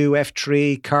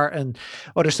 F3, kart and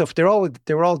other stuff. They're all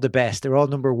the best. They're all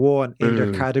number one in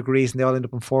their categories, and they all end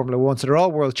up in Formula One. So they're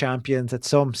all world champions at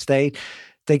some stage.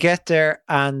 They get there,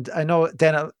 and I know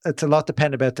then it's a lot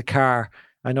dependent about the car.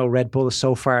 I know Red Bull is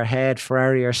so far ahead,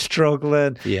 Ferrari are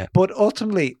struggling. Yeah. But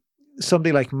ultimately,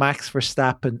 somebody like Max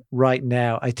Verstappen right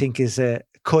now, I think is a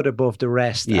cut above the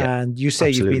rest. Yeah, and you say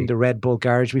absolutely. You've been the Red Bull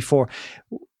garage before.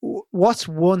 What's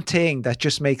one thing that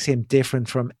just makes him different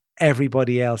from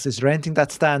everybody else? Is there anything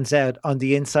that stands out on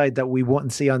the inside that we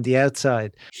wouldn't see on the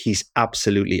outside? He's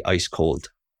absolutely ice cold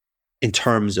in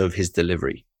terms of his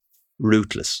delivery.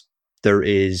 Ruthless. There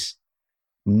is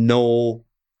no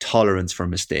tolerance for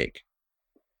mistake.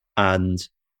 And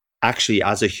actually,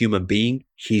 as a human being,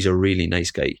 he's a really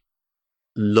nice guy.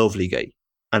 Lovely guy.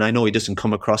 And I know he doesn't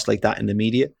come across like that in the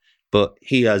media, but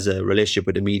he has a relationship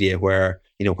with the media where,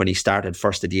 when he started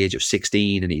first at the age of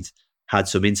 16 and he'd had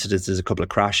some incidences, a couple of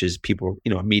crashes, people,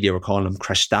 media were calling him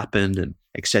Crash Stappen and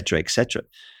et cetera, et cetera.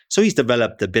 So he's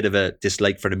developed a bit of a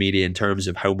dislike for the media in terms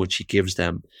of how much he gives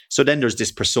them. So then there's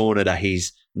this persona that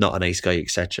he's not a nice guy,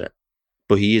 etc.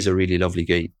 But he is a really lovely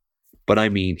guy. But I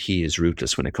mean, he is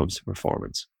ruthless when it comes to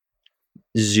performance.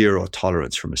 Zero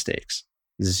tolerance for mistakes.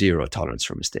 Zero tolerance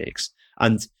for mistakes.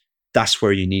 And that's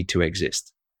where you need to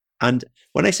exist. And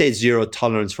when I say zero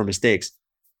tolerance for mistakes,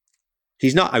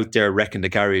 he's not out there wrecking the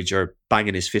garage or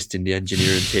banging his fist in the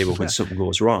engineering table when something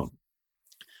goes wrong.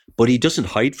 But he doesn't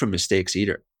hide from mistakes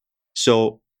either.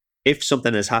 So if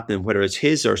something has happened, whether it's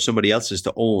his or somebody else's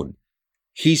to own,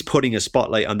 he's putting a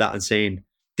spotlight on that and saying,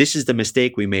 this is the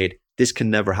mistake we made. This can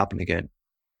never happen again.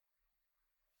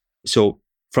 So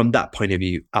from that point of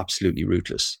view, absolutely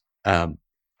ruthless. And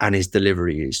his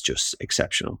delivery is just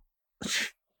exceptional.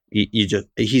 He's a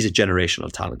generational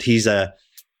talent. He's a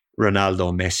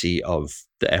Ronaldo, Messi of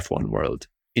the F1 world,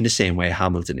 in the same way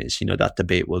Hamilton is. That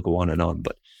debate will go on,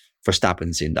 but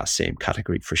Verstappen's in that same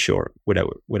category for sure, without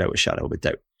a shadow of a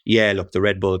doubt. Yeah, look, the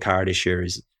Red Bull car this year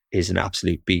is an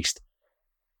absolute beast.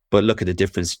 But look at the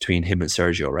difference between him and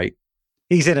Sergio, right?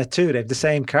 He's in it too. They have the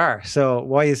same car. So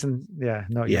why isn't... Yeah,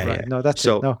 no, you're right. Yeah. No, that's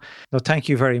it. No, thank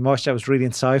you very much. That was really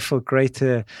insightful. Great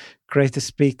to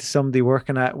speak to somebody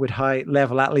working with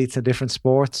high-level athletes in different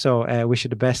sports. So wish you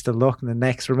the best of luck in the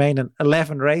next remaining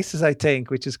 11 races, I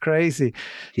think, which is crazy.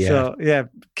 Yeah. So, yeah,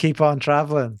 keep on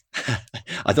traveling.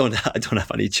 I don't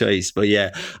have any choice. But,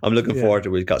 yeah, I'm looking forward to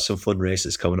it. We've got some fun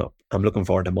races coming up. I'm looking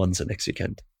forward to Monza next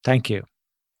weekend. Thank you.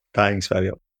 Thanks,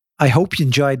 Fabio. I hope you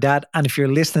enjoyed that. And if you're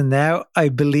listening now, I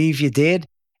believe you did.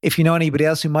 If you know anybody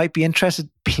else who might be interested,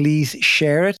 please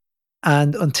share it.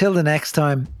 And until the next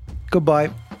time,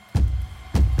 goodbye.